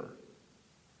near.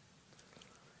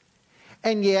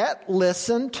 And yet,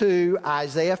 listen to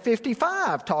Isaiah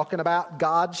 55, talking about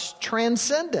God's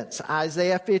transcendence.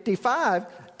 Isaiah 55,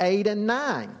 8 and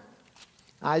 9.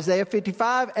 Isaiah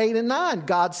 55, 8 and 9.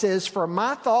 God says, for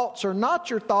my thoughts are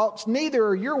not your thoughts, neither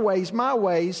are your ways my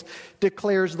ways,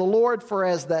 declares the Lord. For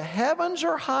as the heavens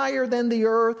are higher than the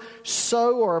earth,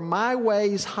 so are my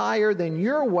ways higher than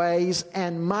your ways,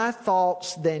 and my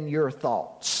thoughts than your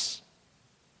thoughts.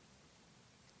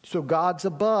 So God's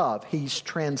above. He's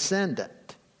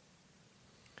transcendent.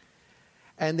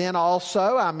 And then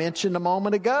also, I mentioned a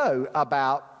moment ago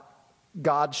about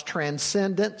God's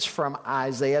transcendence from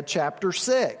Isaiah chapter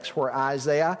 6, where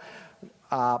Isaiah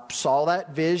saw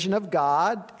that vision of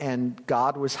God, and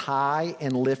God was high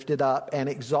and lifted up and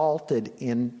exalted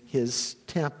in his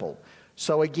temple.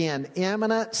 So again,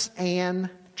 immanence and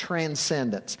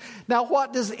transcendence. Now,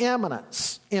 what does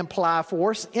immanence imply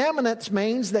for us? Immanence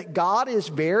means that God is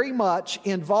very much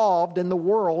involved in the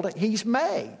world he's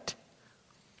made.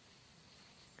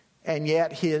 And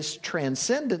yet his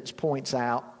transcendence points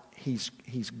out he's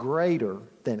greater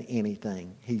than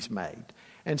anything he's made.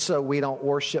 And so we don't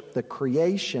worship the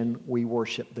creation, we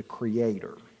worship the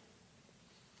Creator.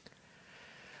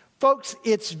 Folks,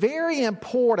 it's very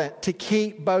important to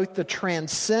keep both the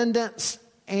transcendence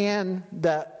and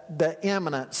the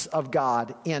immanence of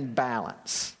God in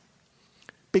balance.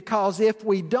 Because if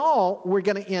we don't, we're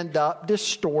going to end up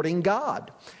distorting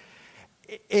God.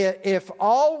 If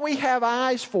all we have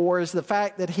eyes for is the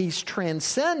fact that he's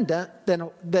transcendent,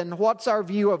 then what's our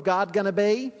view of God going to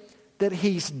be? That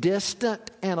he's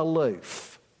distant and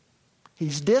aloof.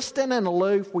 He's distant and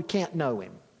aloof, we can't know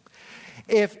him.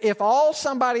 If all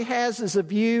somebody has is a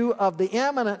view of the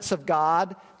immanence of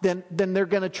God, then they're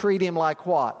going to treat him like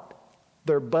what?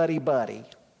 Their buddy.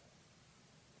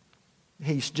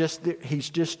 He's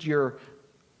just your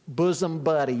bosom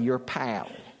buddy, your pal.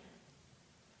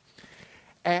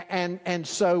 And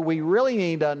so we really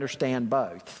need to understand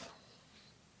both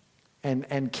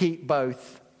and keep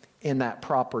both in that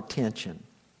proper tension.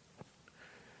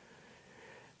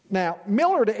 Now,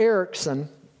 Millard Erickson,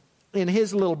 in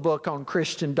his little book on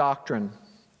Christian doctrine,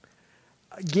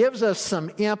 gives us some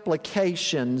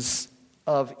implications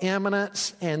of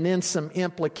immanence and then some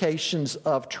implications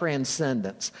of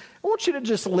transcendence. I want you to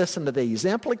just listen to these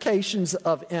implications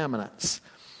of immanence.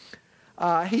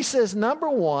 He says, number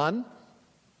one,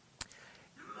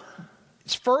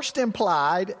 it's first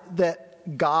implied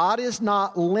that God is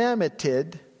not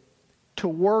limited to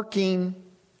working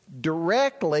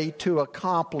directly to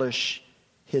accomplish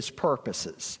his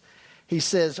purposes. He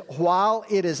says, while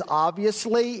it is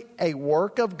obviously a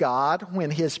work of God when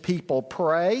his people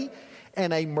pray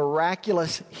and a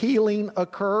miraculous healing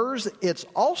occurs, it's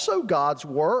also God's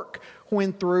work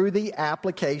when through the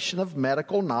application of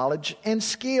medical knowledge and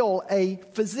skill, a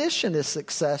physician is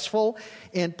successful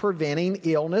in preventing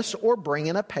illness or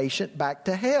bringing a patient back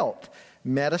to health.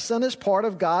 Medicine is part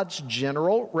of God's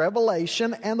general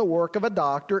revelation, and the work of a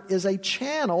doctor is a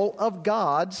channel of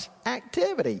God's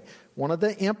activity. One of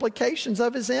the implications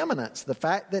of his immanence, the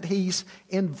fact that he's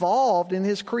involved in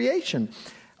his creation.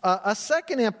 A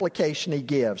second implication he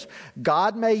gives,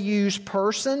 God may use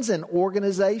persons and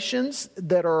organizations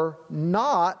that are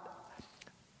not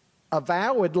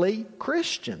avowedly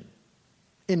Christian.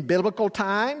 In biblical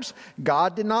times,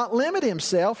 God did not limit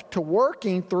himself to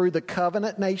working through the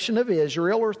covenant nation of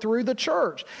Israel or through the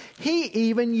church. He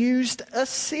even used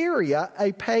Assyria,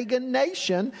 a pagan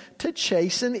nation, to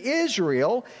chasten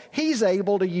Israel. He's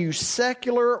able to use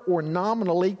secular or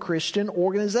nominally Christian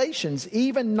organizations.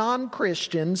 Even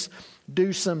non-Christians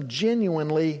do some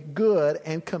genuinely good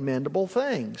and commendable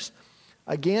things.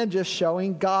 Again, just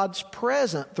showing God's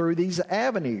presence through these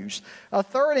avenues. A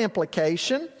third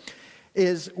implication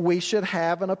is we should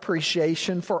have an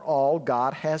appreciation for all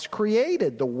God has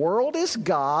created. The world is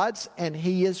God's, and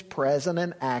He is present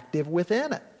and active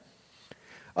within it.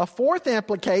 A fourth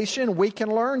implication, we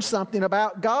can learn something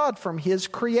about God from His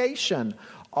creation.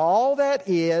 All that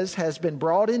is has been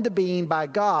brought into being by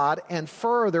God, and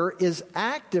further is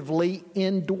actively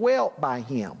indwelt by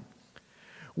Him.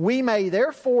 We may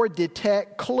therefore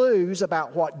detect clues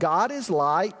about what God is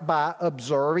like by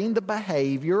observing the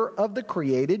behavior of the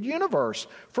created universe.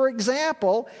 For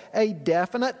example, a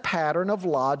definite pattern of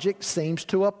logic seems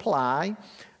to apply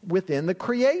within the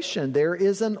creation. There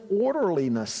is an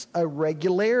orderliness, a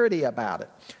regularity about it.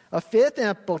 A fifth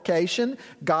implication,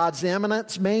 God's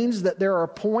immanence means that there are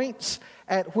points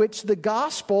at which the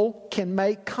gospel can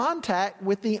make contact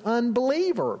with the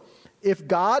unbeliever. If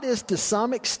God is to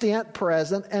some extent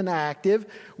present and active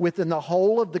within the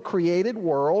whole of the created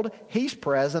world, He's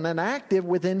present and active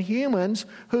within humans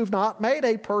who've not made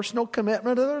a personal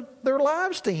commitment of their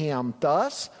lives to Him.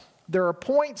 Thus, there are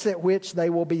points at which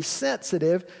they will be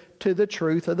sensitive to the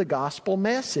truth of the gospel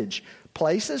message,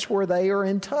 places where they are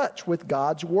in touch with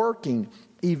God's working.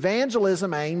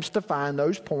 Evangelism aims to find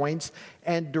those points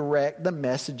and direct the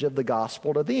message of the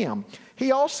gospel to them.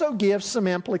 He also gives some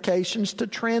implications to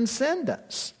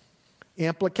transcendence.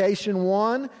 Implication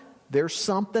 1, there's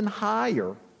something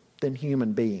higher than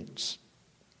human beings.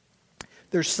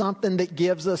 There's something that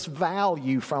gives us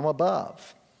value from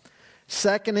above.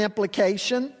 Second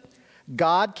implication,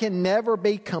 God can never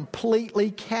be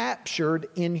completely captured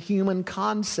in human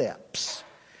concepts.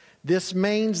 This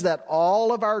means that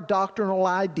all of our doctrinal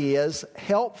ideas,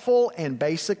 helpful and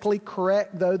basically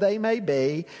correct though they may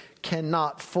be,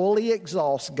 cannot fully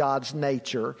exhaust God's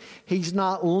nature. He's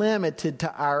not limited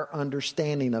to our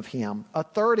understanding of Him. A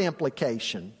third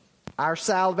implication, our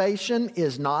salvation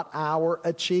is not our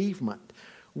achievement.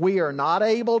 We are not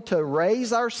able to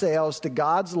raise ourselves to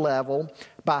God's level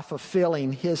by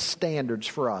fulfilling His standards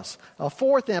for us. A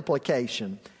fourth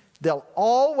implication, there'll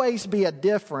always be a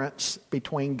difference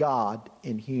between God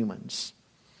and humans.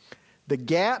 The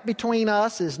gap between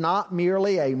us is not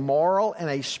merely a moral and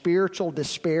a spiritual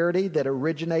disparity that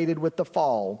originated with the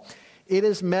fall. It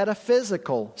is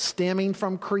metaphysical, stemming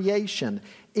from creation.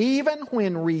 Even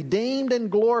when redeemed and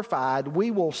glorified,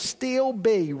 we will still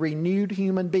be renewed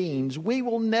human beings. We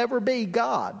will never be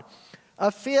God.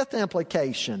 A fifth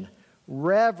implication,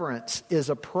 reverence is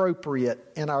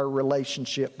appropriate in our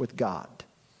relationship with God.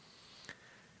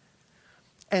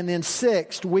 And then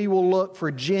sixth, we will look for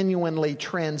genuinely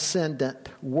transcendent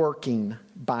working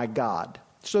by God.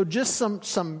 So just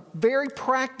some very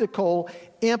practical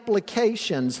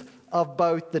implications of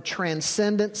both the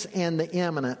transcendence and the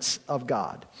immanence of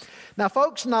God. Now,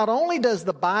 folks, not only does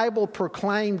the Bible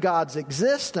proclaim God's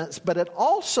existence, but it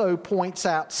also points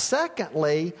out,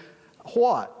 secondly,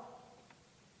 what?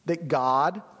 That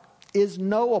God is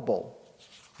knowable.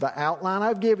 The outline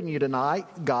I've given you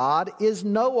tonight, God is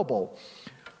knowable.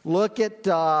 Look at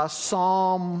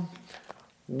Psalm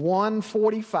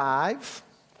 145.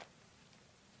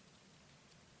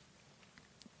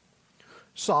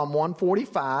 Psalm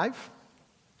 145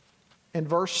 and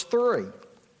verse 3.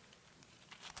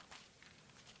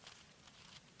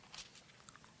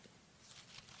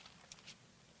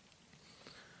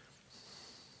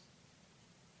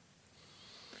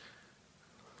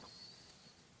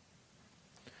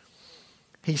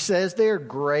 He says there,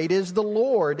 great is the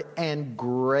Lord and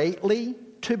greatly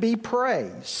to be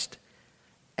praised,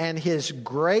 and His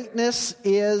greatness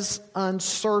is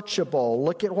unsearchable.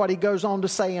 Look at what he goes on to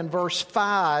say in verse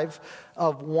 5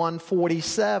 of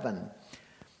 147.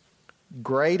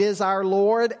 Great is our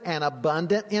Lord and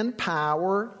abundant in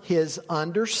power. His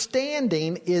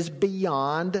understanding is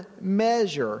beyond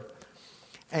measure.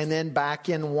 And then back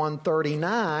in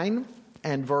 139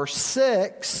 and verse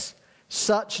 6,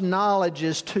 such knowledge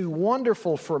is too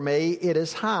wonderful for me. It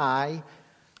is high.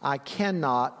 I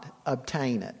cannot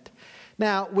obtain it.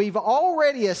 Now, we've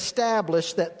already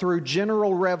established that through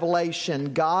general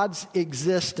revelation, God's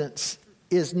existence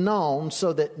is known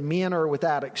so that men are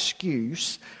without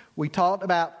excuse. We talked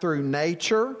about through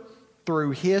nature,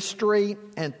 through history,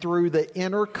 and through the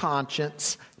inner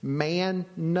conscience, man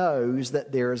knows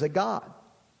that there is a God.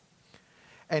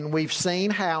 And we've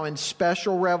seen how in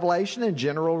special revelation and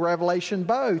general revelation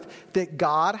both, that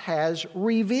God has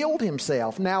revealed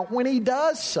himself. Now, when he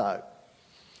does so,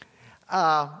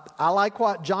 I like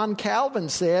what John Calvin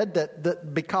said,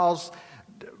 that because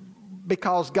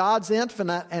God's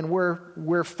infinite and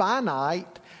we're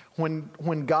finite,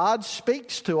 when God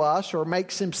speaks to us or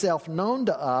makes himself known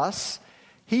to us,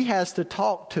 he has to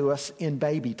talk to us in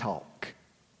baby talk.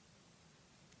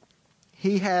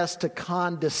 He has to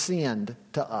condescend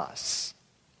to us.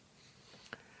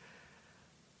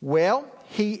 Well,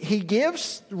 he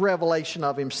gives revelation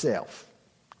of himself.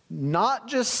 Not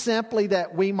just simply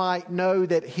that we might know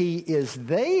that he is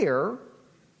there,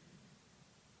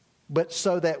 but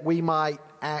so that we might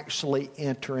actually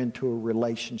enter into a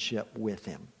relationship with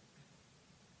him.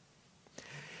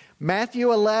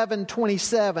 Matthew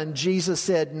 11:27, Jesus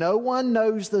said, "No one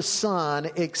knows the Son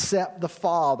except the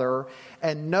Father,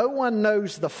 and no one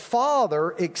knows the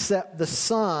Father except the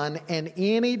Son, and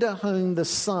any to whom the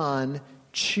Son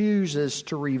chooses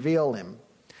to reveal him."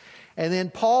 And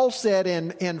then Paul said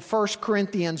in 1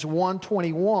 Corinthians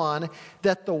 1:21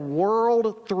 that the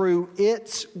world through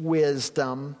its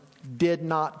wisdom did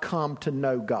not come to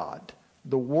know God.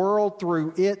 The world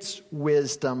through its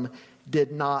wisdom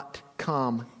did not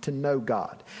come to know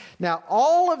God. Now,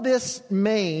 all of this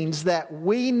means that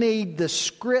we need the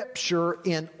Scripture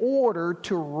in order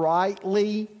to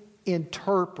rightly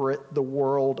interpret the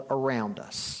world around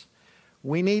us.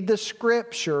 We need the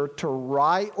Scripture to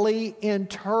rightly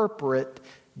interpret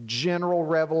general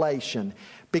revelation.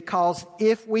 Because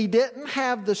if we didn't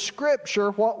have the Scripture,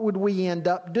 what would we end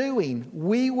up doing?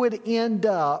 We would end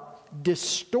up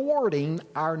distorting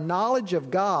our knowledge of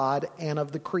God and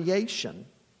of the creation.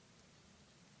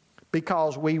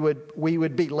 Because we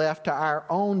would be left to our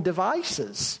own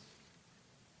devices.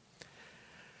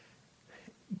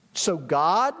 So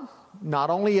God, not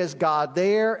only is God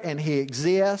there and he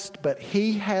exists, but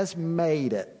he has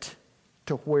made it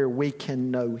to where we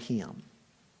can know him.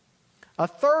 A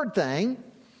third thing,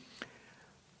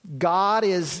 God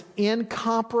is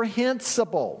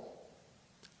incomprehensible.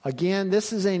 Again,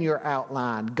 this is in your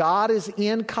outline. God is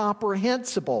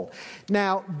incomprehensible.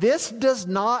 Now, this does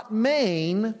not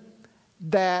mean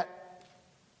that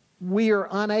we are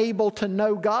unable to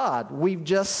know God. We've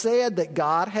just said that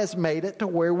God has made it to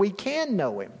where we can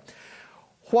know him.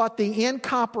 What the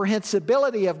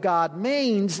incomprehensibility of God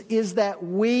means is that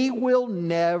we will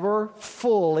never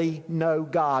fully know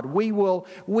God. We will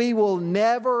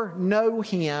never know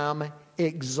him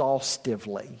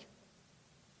exhaustively.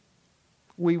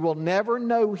 We will never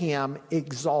know him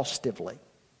exhaustively.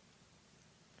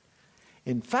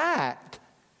 In fact,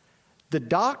 the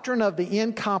doctrine of the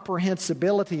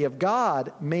incomprehensibility of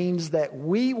God means that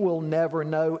we will never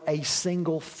know a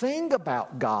single thing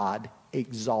about God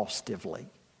exhaustively.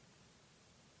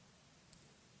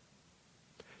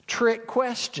 Trick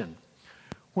question.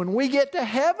 When we get to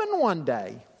heaven one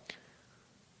day,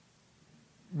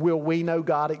 will we know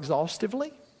God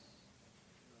exhaustively?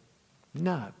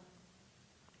 No.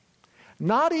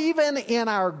 Not even in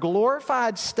our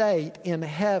glorified state in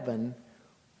heaven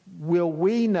will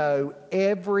we know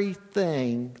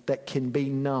everything that can be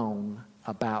known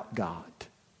about God.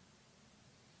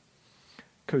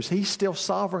 Because he's still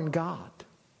sovereign God.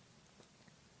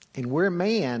 And we're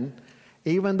man,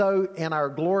 even though in our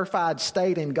glorified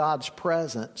state in God's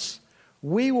presence,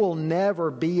 we will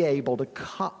never be able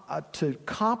to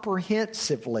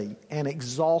comprehensively and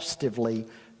exhaustively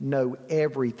know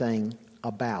everything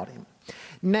about him.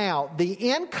 Now, the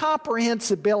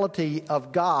incomprehensibility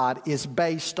of God is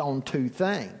based on two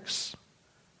things.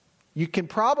 You can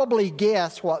probably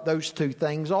guess what those two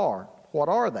things are. What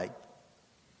are they?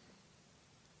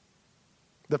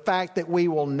 The fact that we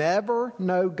will never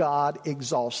know God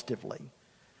exhaustively.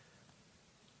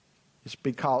 It's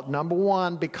because, number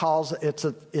one, because it's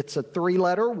a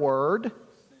three-letter word,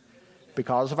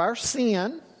 because of our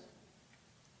sin.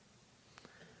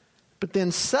 But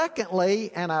then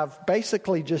secondly, and I've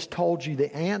basically just told you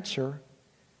the answer,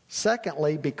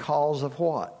 secondly, because of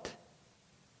what?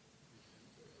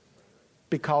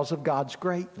 Because of God's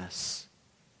greatness.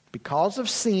 Because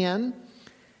of sin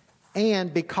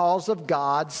and because of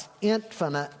God's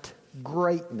infinite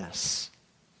greatness.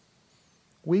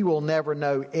 We will never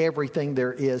know everything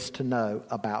there is to know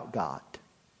about God.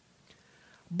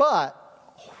 But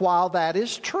while that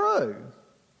is true,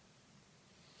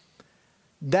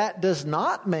 that does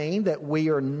not mean that we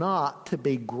are not to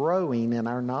be growing in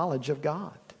our knowledge of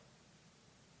God.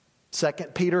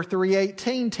 2 Peter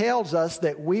 3:18 tells us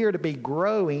that we are to be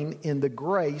growing in the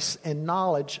grace and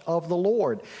knowledge of the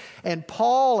Lord. And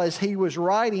Paul, as he was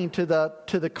writing to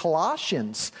the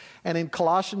Colossians, and in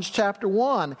Colossians chapter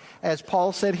 1, as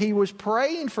Paul said, he was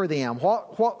praying for them.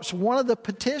 What was one of the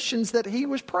petitions that he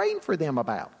was praying for them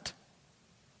about?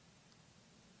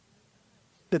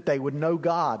 That they would know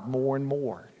God more and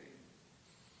more.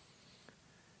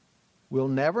 We'll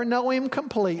never know Him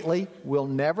completely. We'll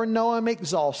never know Him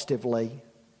exhaustively.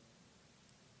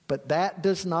 But that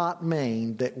does not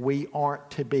mean that we aren't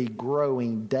to be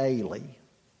growing daily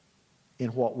in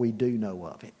what we do know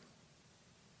of Him.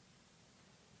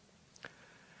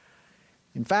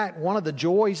 In fact, one of the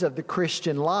joys of the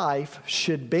Christian life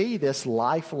should be this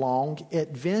lifelong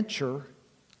adventure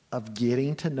of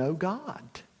getting to know God.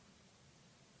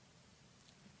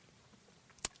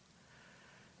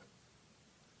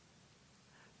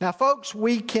 Now, folks,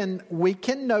 we can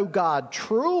know God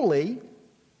truly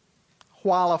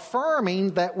while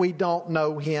affirming that we don't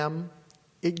know Him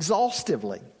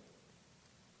exhaustively.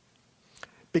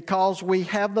 Because we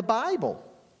have the Bible.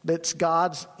 That's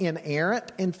God's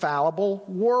inerrant, infallible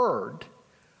Word.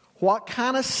 What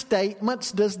kind of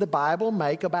statements does the Bible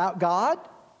make about God?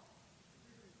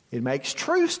 It makes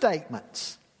true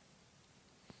statements.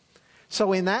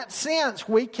 So in that sense,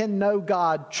 we can know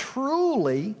God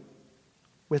truly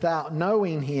without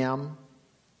knowing Him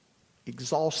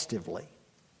exhaustively.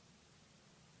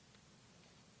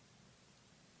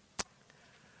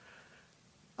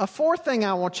 A fourth thing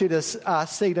I want you to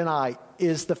see tonight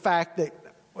is the fact that,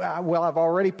 well, I've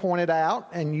already pointed out,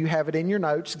 and you have it in your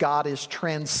notes, God is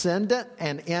transcendent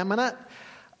and immanent.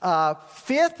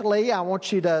 Fifthly, I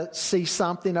want you to see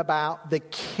something about the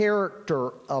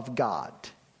character of God.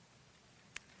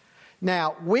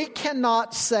 Now, we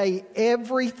cannot say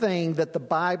everything that the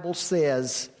Bible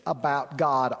says about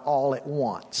God all at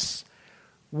once.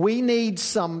 We need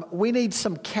some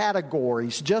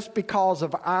categories just because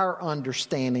of our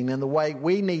understanding and the way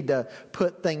we need to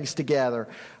put things together.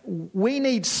 We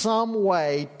need some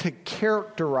way to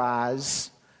characterize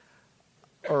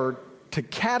or to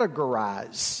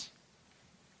categorize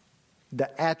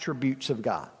the attributes of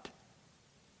God.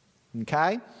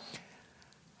 Okay?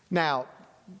 Now,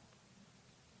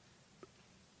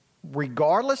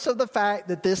 regardless of the fact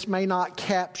that this may not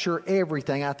capture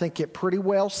everything, I think it pretty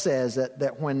well says it,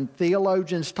 that when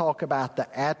theologians talk about the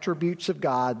attributes of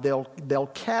God, they'll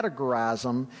categorize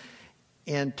them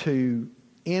into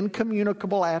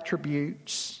incommunicable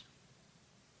attributes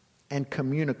and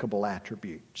communicable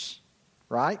attributes.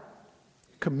 Right?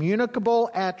 Communicable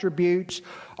attributes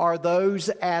are those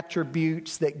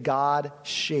attributes that God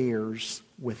shares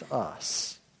with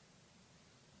us.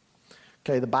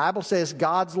 Okay, the Bible says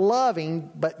God's loving,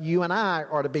 but you and I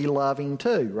are to be loving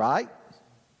too, right?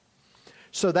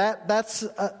 So that's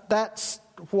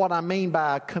what I mean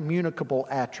by a communicable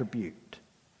attribute.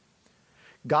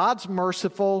 God's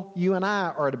merciful, you and I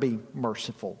are to be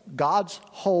merciful. God's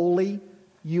holy,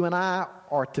 you and I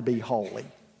are to be holy.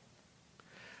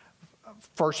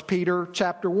 1 Peter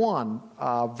chapter 1,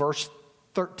 verse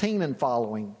 13 and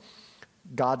following.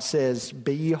 God says,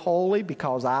 "Be ye holy,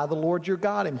 because I, the Lord your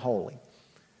God, am holy."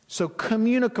 So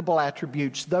communicable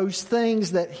attributes, those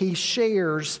things that He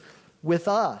shares with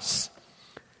us.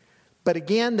 But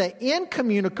again, the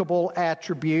incommunicable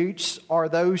attributes are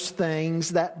those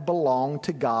things that belong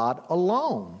to God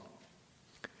alone.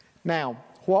 Now,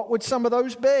 what would some of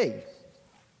those be?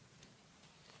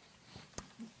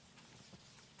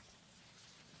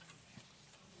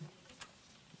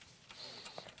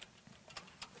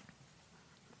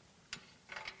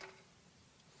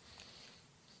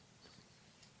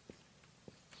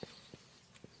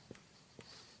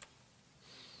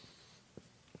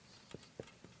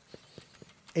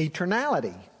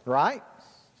 Eternality, right?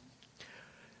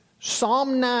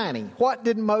 Psalm 90. What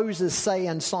did Moses say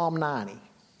in Psalm 90?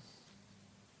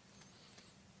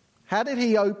 How did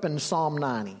he open Psalm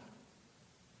 90?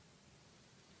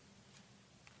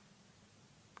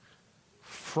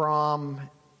 From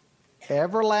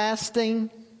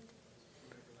everlasting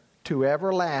to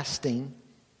everlasting,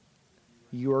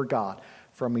 you are God.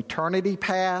 From eternity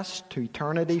past to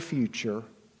eternity future,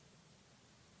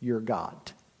 you're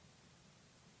God.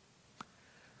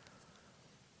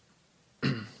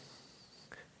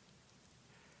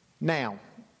 Now,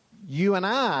 you and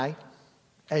I,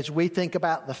 as we think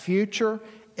about the future,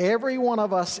 every one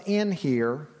of us in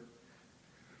here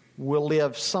will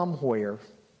live somewhere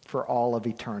for all of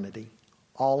eternity.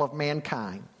 All of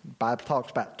mankind. The Bible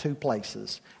talks about two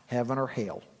places, heaven or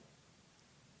hell.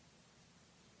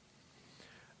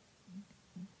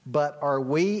 But are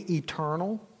we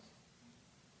eternal?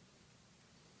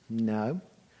 No.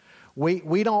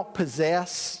 We don't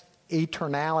possess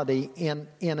eternality in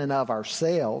and of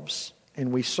ourselves,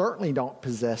 and we certainly don't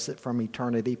possess it from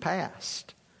eternity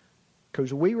past,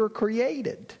 because we were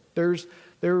created. There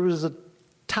was a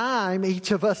time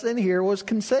each of us in here was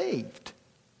conceived.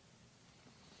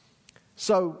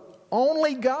 So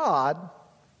only God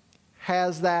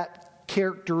has that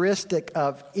characteristic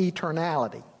of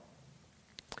eternality.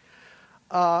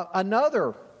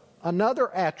 Another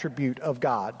attribute of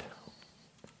God.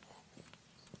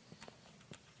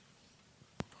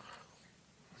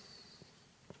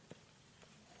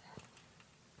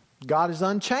 God is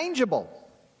unchangeable.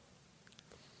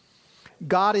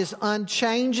 God is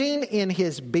unchanging in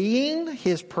His being,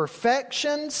 His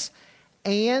perfections,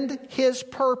 and His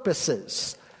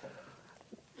purposes.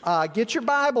 Get your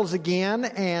Bibles again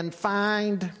and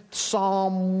find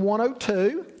Psalm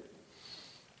 102.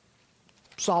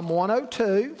 Psalm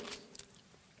 102.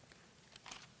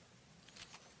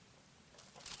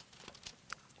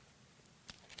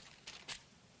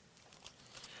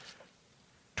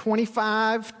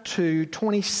 (25 to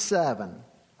 27).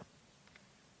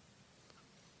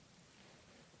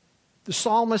 The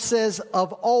psalmist says,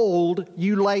 "Of old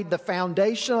you laid the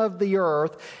foundation of the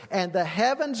earth, and the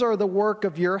heavens are the work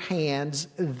of your hands.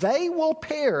 They will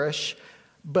perish,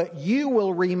 but you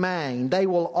will remain. They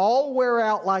will all wear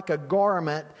out like a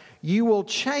garment. You will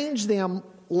change them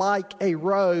like a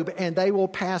robe, and they will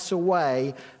pass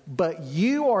away. But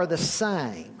you are the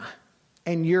same,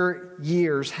 and your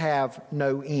years have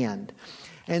no end."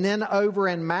 And then over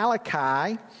in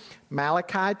Malachi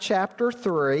chapter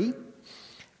 3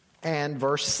 and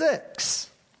verse 6.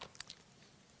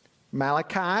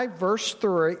 Malachi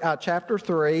chapter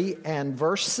 3 and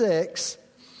verse 6.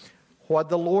 What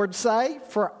the Lord say?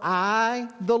 "For I,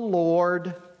 the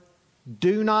Lord,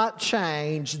 do not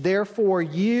change. Therefore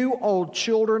you, O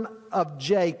children of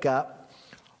Jacob,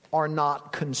 are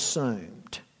not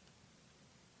consumed."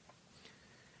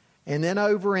 And then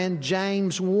over in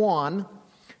James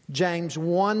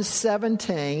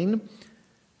 1:17,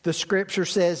 the Scripture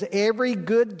says, "Every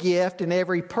good gift and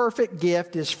every perfect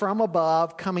gift is from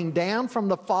above, coming down from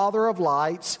the Father of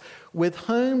lights, with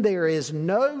whom there is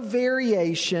no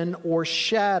variation or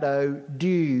shadow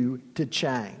due to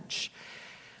change."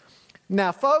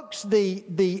 Now, folks,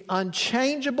 the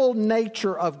unchangeable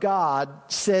nature of God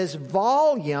says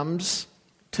volumes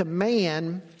to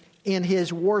man in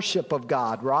his worship of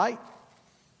God, right?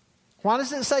 Why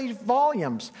does it say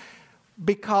volumes?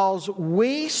 Because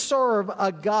we serve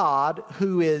a God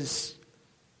who is,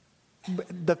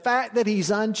 the fact that He's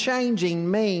unchanging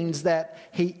means that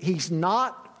He's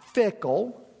not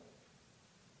fickle.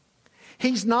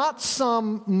 He's not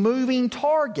some moving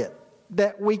target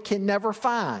that we can never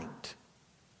find.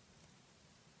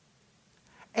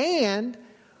 And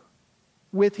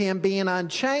with Him being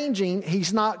unchanging,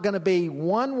 He's not going to be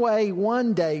one way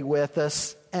one day with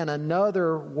us and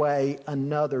another way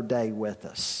another day with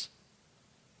us.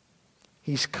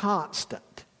 He's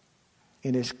constant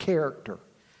in His character.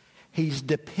 He's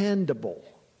dependable.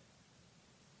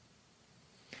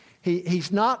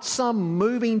 He's not some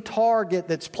moving target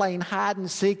that's playing hide and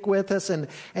seek with us, and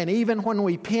even when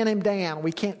we pin Him down,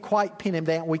 we can't quite pin Him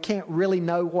down. We can't really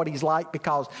know what He's like,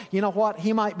 because you know what?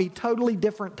 He might be totally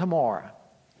different tomorrow.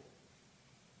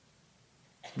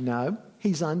 No,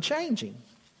 He's unchanging.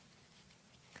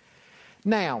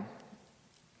 Now,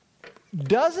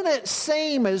 doesn't it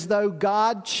seem as though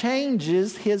God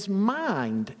changes His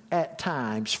mind at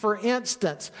times? For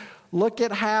instance, look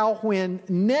at how when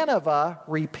Nineveh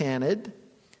repented,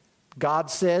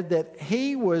 God said that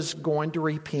He was going to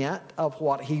repent of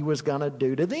what He was going to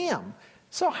do to them.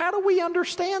 So how do we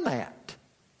understand that?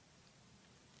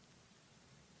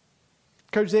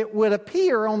 Because it would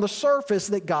appear on the surface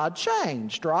that God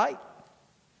changed, right?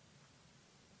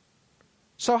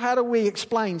 So how do we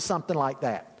explain something like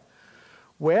that?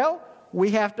 Well,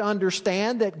 we have to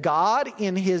understand that God,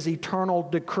 in His eternal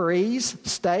decrees,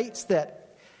 states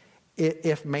that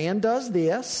if man does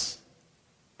this,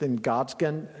 then God's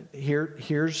going.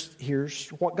 Here's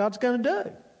what God's going to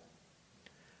do.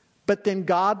 But then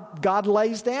God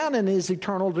lays down in His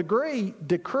eternal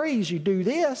decrees. You do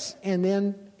this, and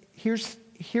then here's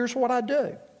what I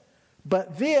do.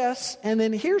 But this, and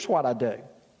then here's what I do.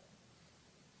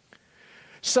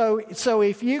 So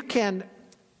if you can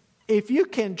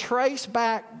trace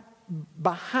back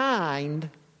behind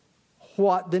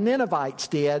what the Ninevites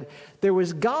did, there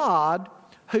was God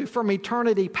who from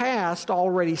eternity past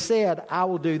already said, "I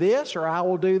will do this," or "I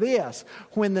will do this."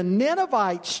 When the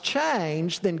Ninevites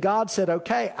changed, then God said,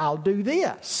 "Okay, I'll do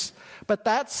this." But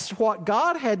that's what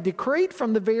God had decreed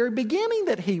from the very beginning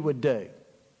that He would do.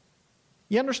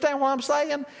 You understand what I'm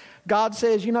saying? God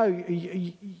says,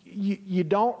 you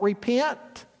don't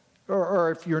repent,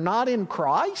 or if you're not in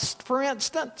Christ, for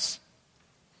instance,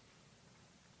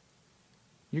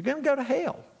 you're going to go to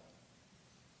hell.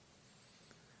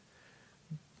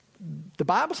 The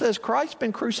Bible says Christ's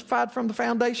been crucified from the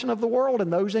foundation of the world,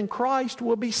 and those in Christ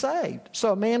will be saved.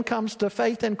 So a man comes to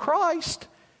faith in Christ.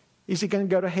 Is he going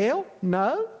to go to hell?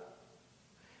 No.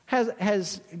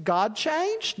 Has God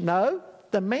changed? No.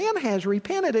 The man has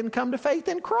repented and come to faith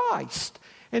in Christ.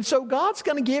 And so God's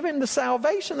going to give him the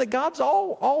salvation that God's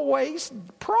always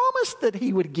promised that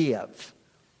he would give.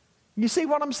 You see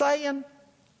what I'm saying?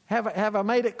 Have I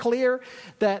made it clear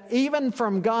that even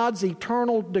from God's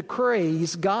eternal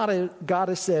decrees, God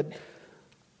has said,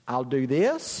 I'll do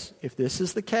this. If this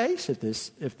is the case, if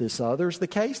this other is the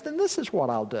case, then this is what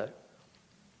I'll do.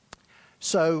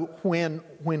 So when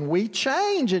we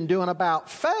change and do an about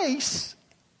face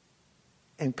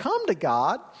and come to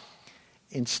God,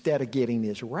 instead of getting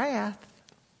His wrath,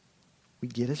 we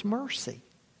get His mercy.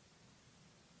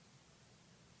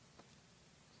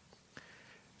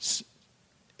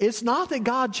 It's not that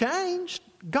God changed.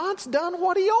 God's done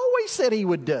what He always said He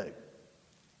would do.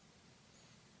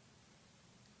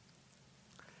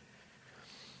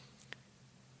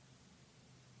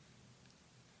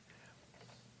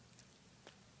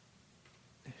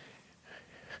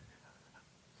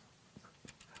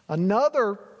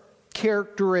 Another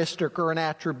characteristic or an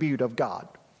attribute of God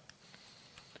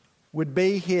would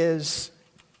be His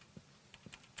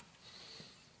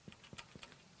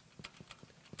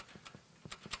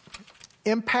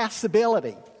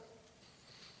impassibility.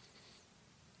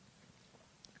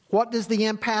 What does the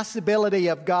impassibility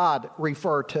of God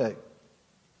refer to?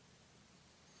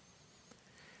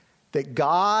 That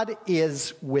God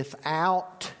is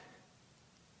without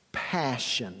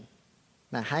passion.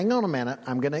 Now, hang on a minute.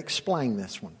 I'm going to explain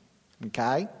this one.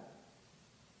 Okay?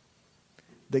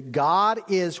 That God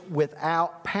is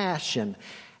without passion.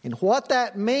 And what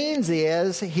that means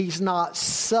is He's not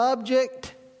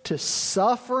subject to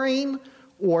suffering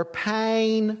or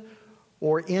pain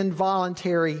or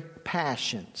involuntary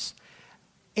passions.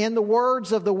 In the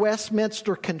words of the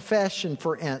Westminster Confession,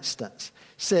 for instance,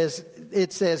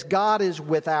 it says God is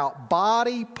without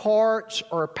body, parts,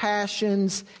 or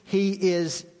passions. He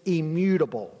is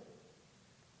immutable.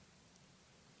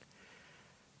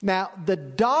 Now, the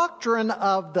doctrine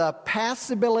of the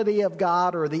passibility of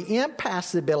God or the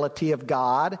impassibility of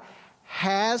God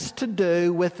has to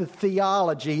do with the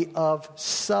theology of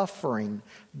suffering.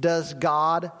 Does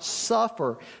God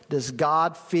suffer? Does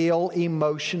God feel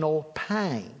emotional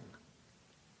pain?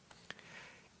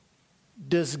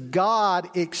 Does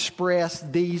God express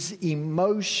these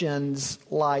emotions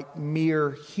like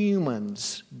mere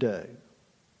humans do?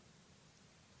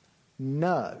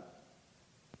 No.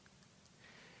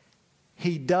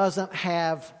 He doesn't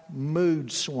have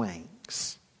mood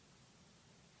swings.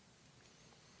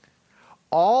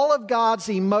 All of God's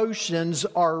emotions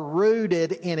are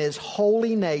rooted in His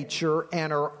holy nature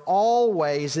and are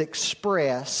always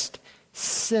expressed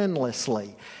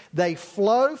sinlessly. They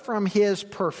flow from His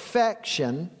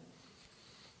perfection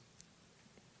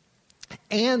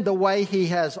and the way He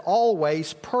has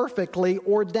always perfectly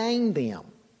ordained them.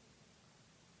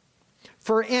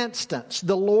 For instance,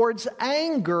 the Lord's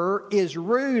anger is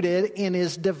rooted in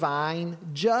His divine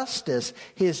justice.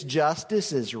 His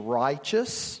justice is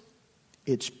righteous,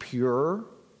 it's pure,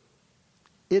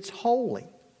 it's holy.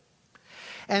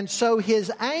 And so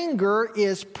His anger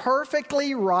is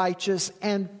perfectly righteous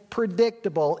and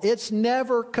predictable. It's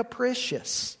never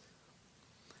capricious.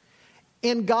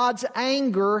 In God's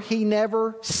anger, He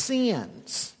never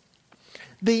sins.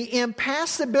 The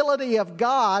impassibility of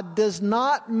God does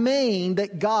not mean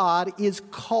that God is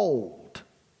cold,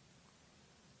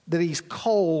 that He's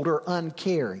cold or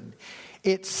uncaring.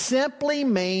 It simply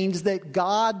means that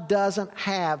God doesn't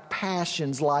have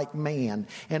passions like man.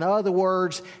 In other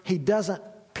words, He doesn't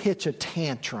pitch a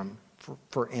tantrum,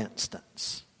 for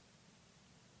instance.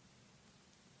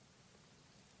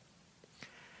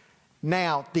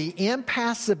 Now, the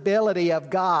impassibility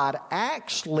of God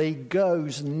actually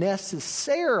goes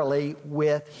necessarily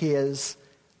with His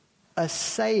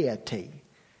aseity.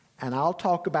 And I'll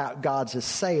talk about God's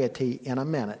aseity in a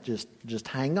minute. Just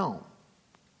hang on.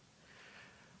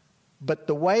 But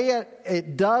the way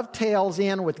it dovetails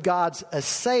in with God's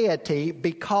aseity,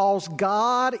 because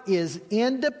God is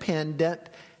independent,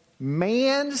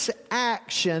 man's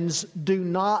actions do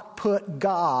not put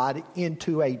God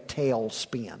into a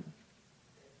tailspin.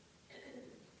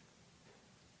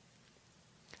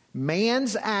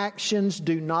 Man's actions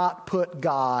do not put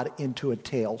God into a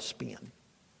tailspin.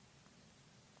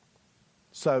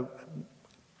 So,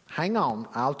 Hang on.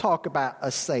 I'll talk about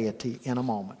aseity in a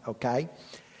moment, okay?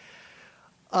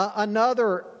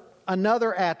 Another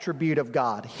attribute of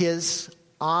God, His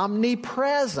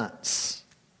omnipresence.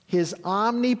 His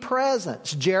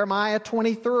omnipresence. Jeremiah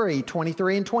 23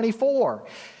 and 24.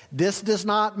 This does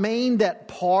not mean that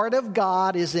part of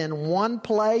God is in one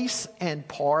place and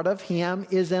part of Him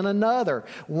is in another.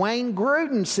 Wayne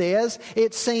Grudem says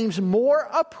it seems more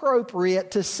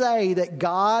appropriate to say that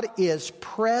God is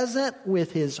present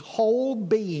with His whole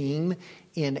being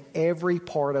in every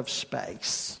part of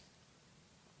space.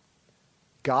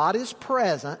 God is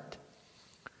present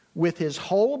with His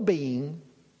whole being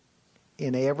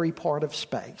in every part of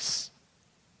space.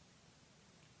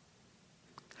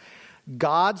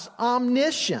 God's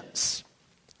omniscience.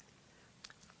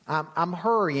 I'm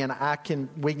hurrying.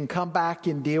 We can come back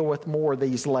and deal with more of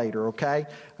these later, okay?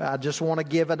 I just want to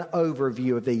give an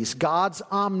overview of these. God's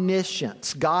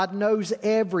omniscience. God knows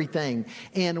everything.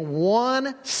 In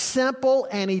one simple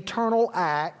and eternal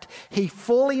act, He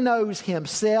fully knows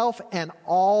Himself and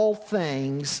all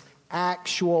things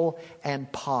actual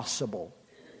and possible.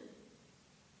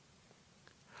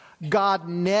 God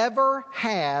never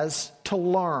has to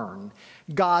learn.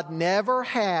 God never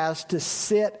has to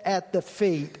sit at the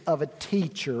feet of a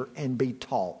teacher and be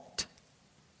taught.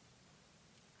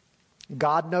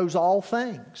 God knows all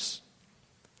things.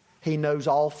 He knows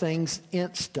all things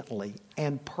instantly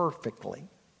and perfectly.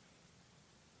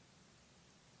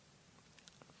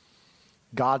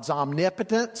 God's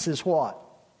omnipotence is what?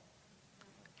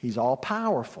 He's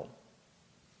all-powerful.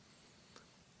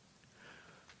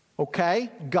 Okay,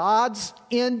 God's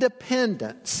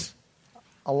independence.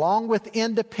 Along with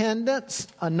independence,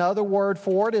 another word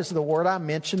for it is the word I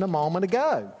mentioned a moment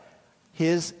ago.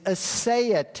 His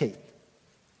aseity.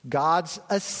 God's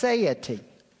aseity.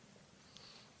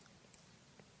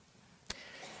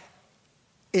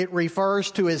 It refers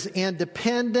to His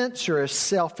independence or His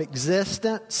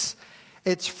self-existence.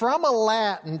 It's from a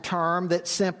Latin term that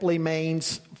simply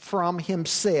means from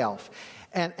Himself.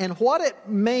 And what it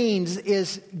means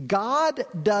is God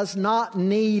does not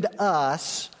need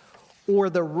us or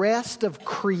the rest of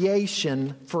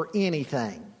creation for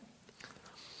anything.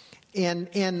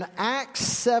 In Acts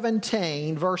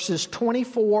 17, verses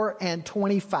 24 and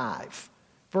 25,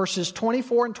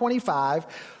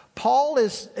 Paul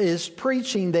is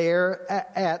preaching there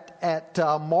at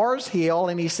Mars Hill,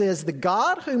 and he says, "The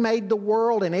God who made the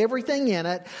world and everything in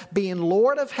it, being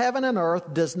Lord of heaven and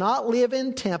earth, does not live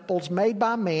in temples made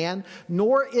by man,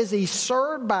 nor is He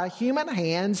served by human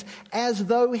hands as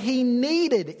though He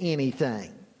needed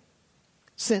anything,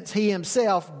 since He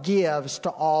Himself gives to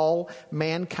all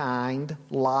mankind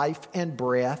life and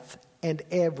breath and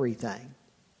everything."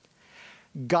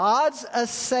 God's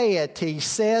aseity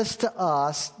says to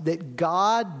us that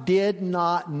God did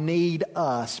not need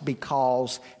us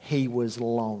because He was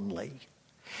lonely.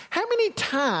 How many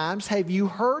times have you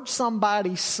heard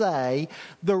somebody say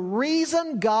the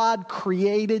reason God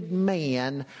created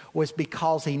man was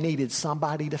because He needed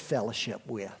somebody to fellowship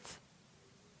with?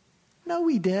 No,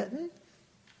 He didn't.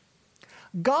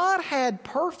 God had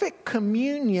perfect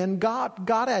communion. God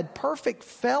had perfect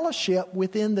fellowship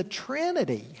within the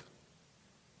Trinity.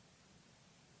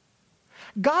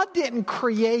 God didn't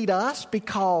create us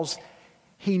because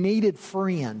He needed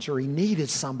friends or He needed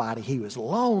somebody. He was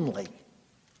lonely.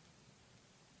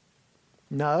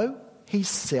 No, He's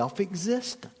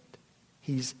self-existent.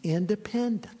 He's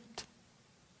independent.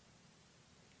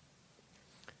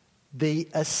 The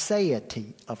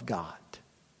aseity of God.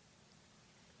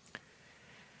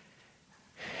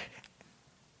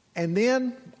 And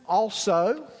then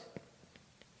also,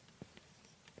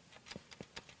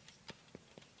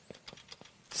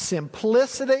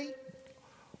 simplicity,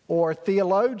 or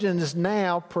theologians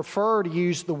now prefer to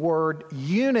use the word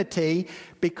unity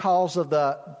because of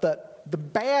the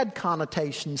bad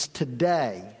connotations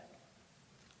today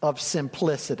of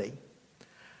simplicity.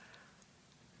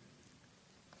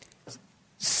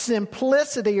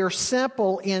 Simplicity or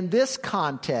simple in this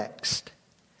context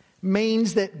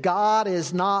means that God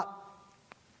is not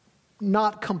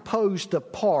composed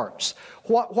of parts.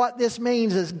 What this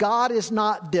means is God is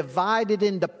not divided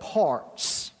into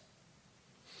parts.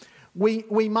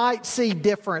 We might see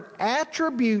different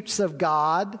attributes of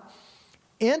God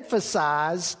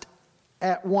emphasized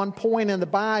at one point in the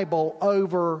Bible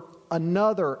over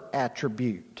another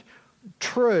attribute.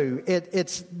 True,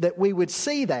 it's that we would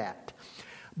see that.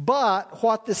 But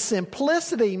what the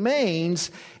simplicity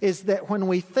means is that when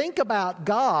we think about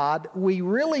God, we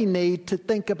really need to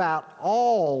think about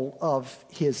all of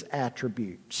His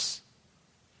attributes,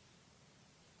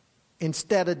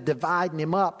 instead of dividing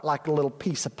Him up like a little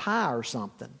piece of pie or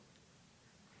something.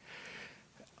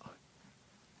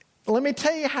 let me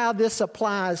tell you how this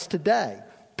applies today.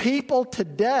 People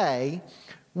today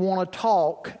want to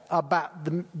talk about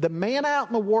the man out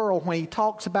in the world. When he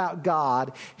talks about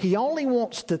God, he only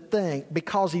wants to think,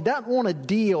 because he doesn't want to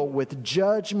deal with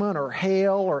judgment or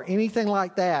hell or anything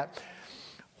like that.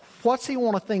 What's he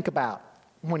want to think about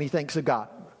when he thinks of God?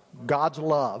 God's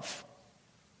love.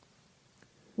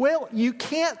 Well, you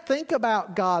can't think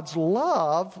about God's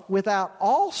love without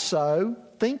also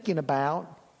thinking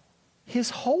about His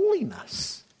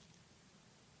holiness.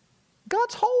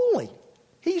 God's holy.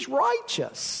 He's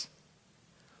righteous.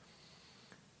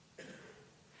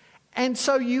 And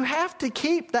so you have to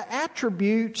keep the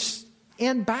attributes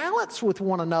in balance with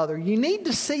one another. You need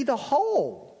to see the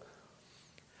whole.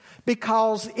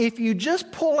 Because if you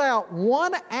just pull out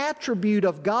one attribute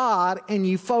of God and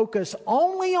you focus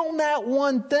only on that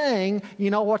one thing,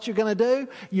 you know what you're going to do?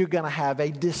 You're going to have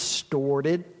a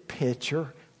distorted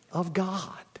picture of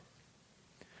God.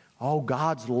 Oh,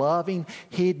 God's loving.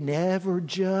 He'd never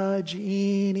judge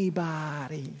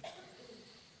anybody.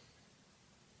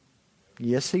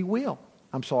 Yes, He will.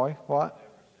 I'm sorry, what?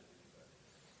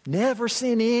 Never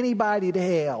send anybody to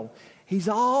hell. He's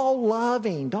all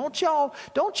loving. Don't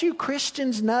you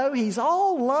Christians know He's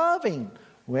all loving?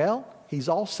 Well, He's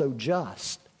also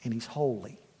just and He's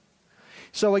holy.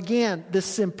 So again, the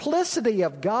simplicity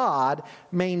of God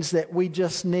means that we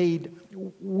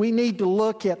need to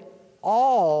look at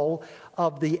all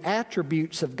of the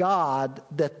attributes of God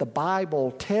that the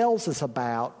Bible tells us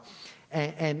about,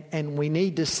 and we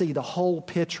need to see the whole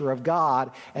picture of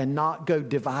God and not go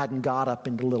dividing God up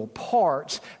into little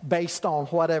parts based on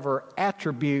whatever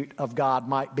attribute of God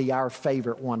might be our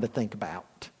favorite one to think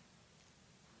about.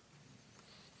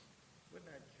 Wouldn't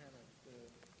that kind of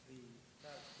the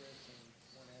not expressing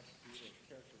one attribute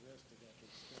or characteristic after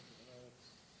the strength of another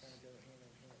kind of go hand in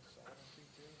hand with sovereignty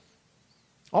too?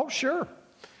 Oh, sure.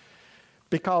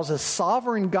 Because as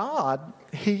sovereign God,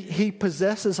 He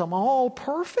possesses them all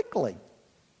perfectly.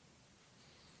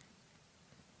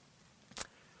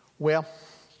 Well,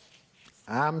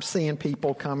 I'm seeing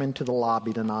people come into the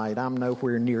lobby tonight. I'm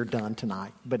nowhere near done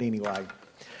tonight. But anyway,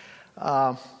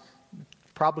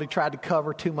 probably tried to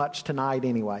cover too much tonight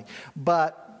anyway.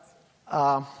 But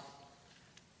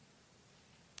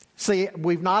see,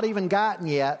 we've not even gotten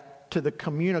yet to the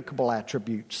communicable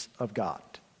attributes of God.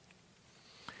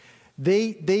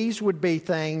 These would be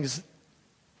things,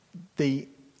 the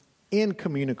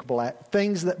incommunicable,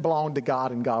 things that belong to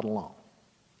God and God alone.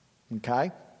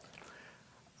 Okay?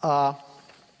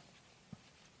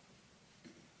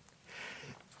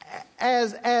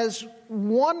 As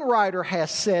one writer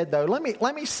has said, though,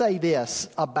 let me say this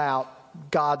about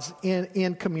God's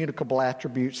incommunicable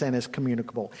attributes and His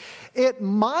communicable. It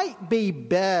might be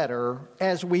better,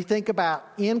 as we think about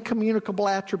incommunicable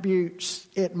attributes,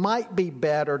 it might be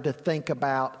better to think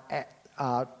about,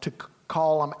 to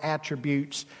call them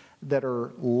attributes that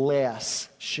are less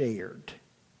shared.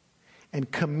 And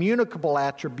communicable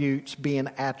attributes being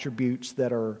attributes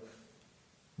that are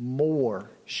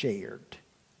more shared.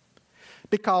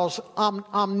 Because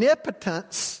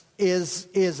omnipotence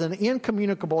is an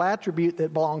incommunicable attribute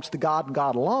that belongs to God and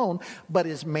God alone. But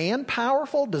is man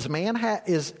powerful? Is man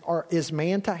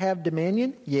to have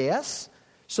dominion? Yes.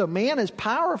 So man is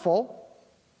powerful.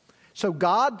 So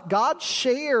God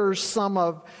shares some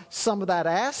of that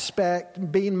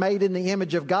aspect. Being made in the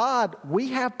image of God, we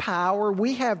have power,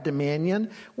 we have dominion.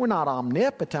 We're not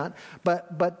omnipotent,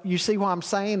 but you see what I'm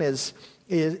saying is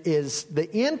the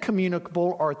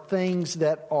incommunicable are things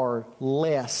that are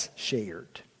less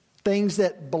shared. Things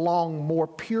that belong more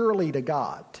purely to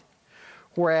God.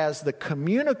 Whereas the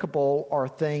communicable are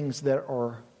things that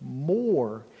are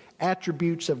more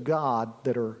attributes of God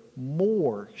that are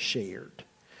more shared.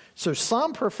 So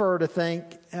some prefer to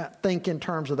think in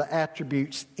terms of the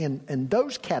attributes in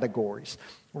those categories.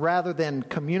 Rather than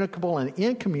communicable and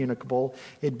incommunicable,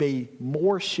 it'd be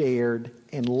more shared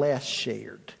and less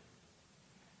shared.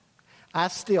 I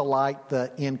still like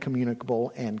the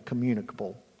incommunicable and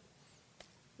communicable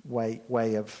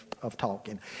way of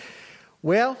talking.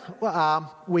 Well,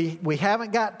 we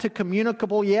haven't got to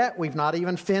communicable yet. We've not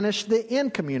even finished the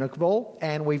incommunicable,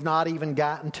 and we've not even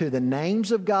gotten to the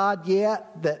names of God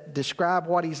yet that describe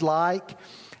what He's like.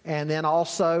 And then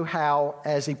also how,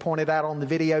 as he pointed out on the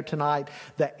video tonight,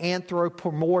 the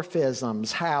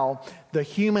anthropomorphisms, how the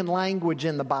human language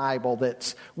in the Bible,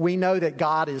 we know that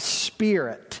God is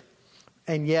spirit.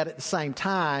 And yet at the same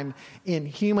time, in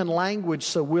human language,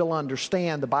 so we'll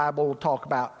understand, the Bible will talk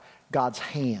about God's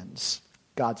hands,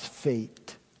 God's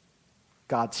feet,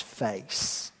 God's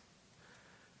face.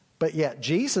 But yet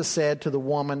Jesus said to the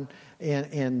woman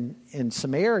in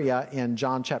Samaria in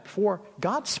John chapter 4,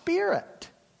 God's Spirit.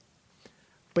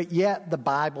 But yet the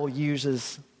Bible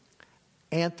uses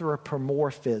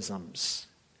anthropomorphisms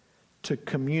to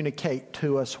communicate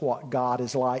to us what God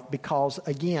is like, because,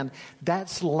 again,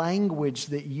 that's language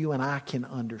that you and I can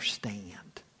understand.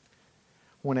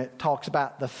 When it talks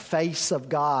about the face of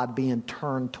God being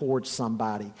turned towards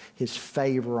somebody, His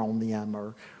favor on them,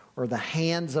 or the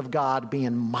hands of God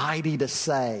being mighty to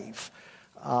save.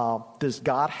 Does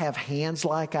God have hands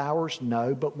like ours?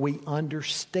 No, but we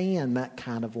understand that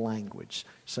kind of language.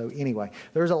 So anyway,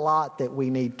 there's a lot that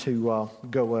we need to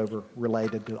go over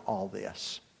related to all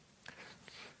this.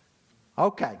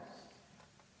 Okay.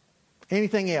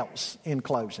 Anything else in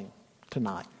closing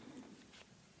tonight?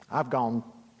 I've gone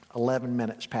 11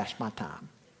 minutes past my time.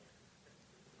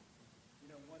 You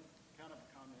know, one kind of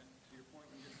comment to your point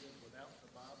when you said without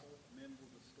the Bible, men will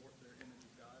distort their image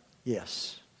of God.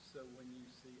 Yes. So when you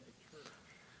see a church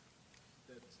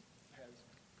that has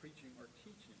preaching or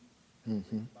teaching and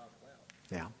the Bible out,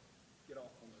 Yeah. get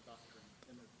off on the doctrine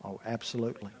and Oh,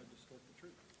 absolutely. kind of distort the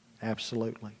truth.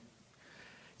 Absolutely.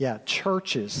 Yeah,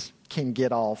 churches can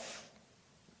get off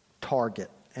target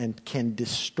and can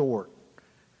distort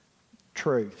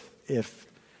truth if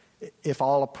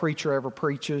all a preacher ever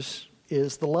preaches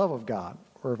is the love of God,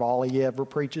 or if all he ever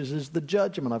preaches is the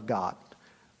judgment of God.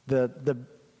 The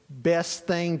best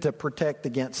thing to protect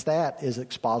against that is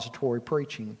expository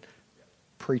preaching,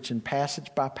 preaching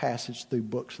passage by passage through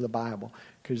books of the Bible,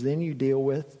 because then you deal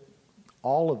with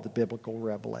all of the biblical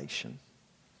revelation.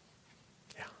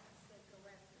 Yeah.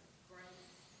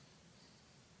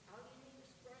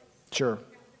 Sure.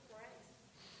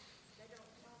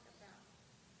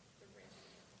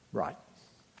 Right.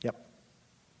 Yep.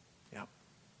 Yep.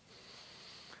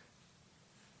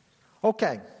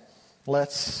 Okay.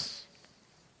 Let's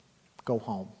go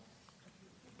home.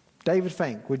 David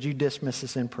Fink, would you dismiss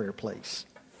us in prayer, please?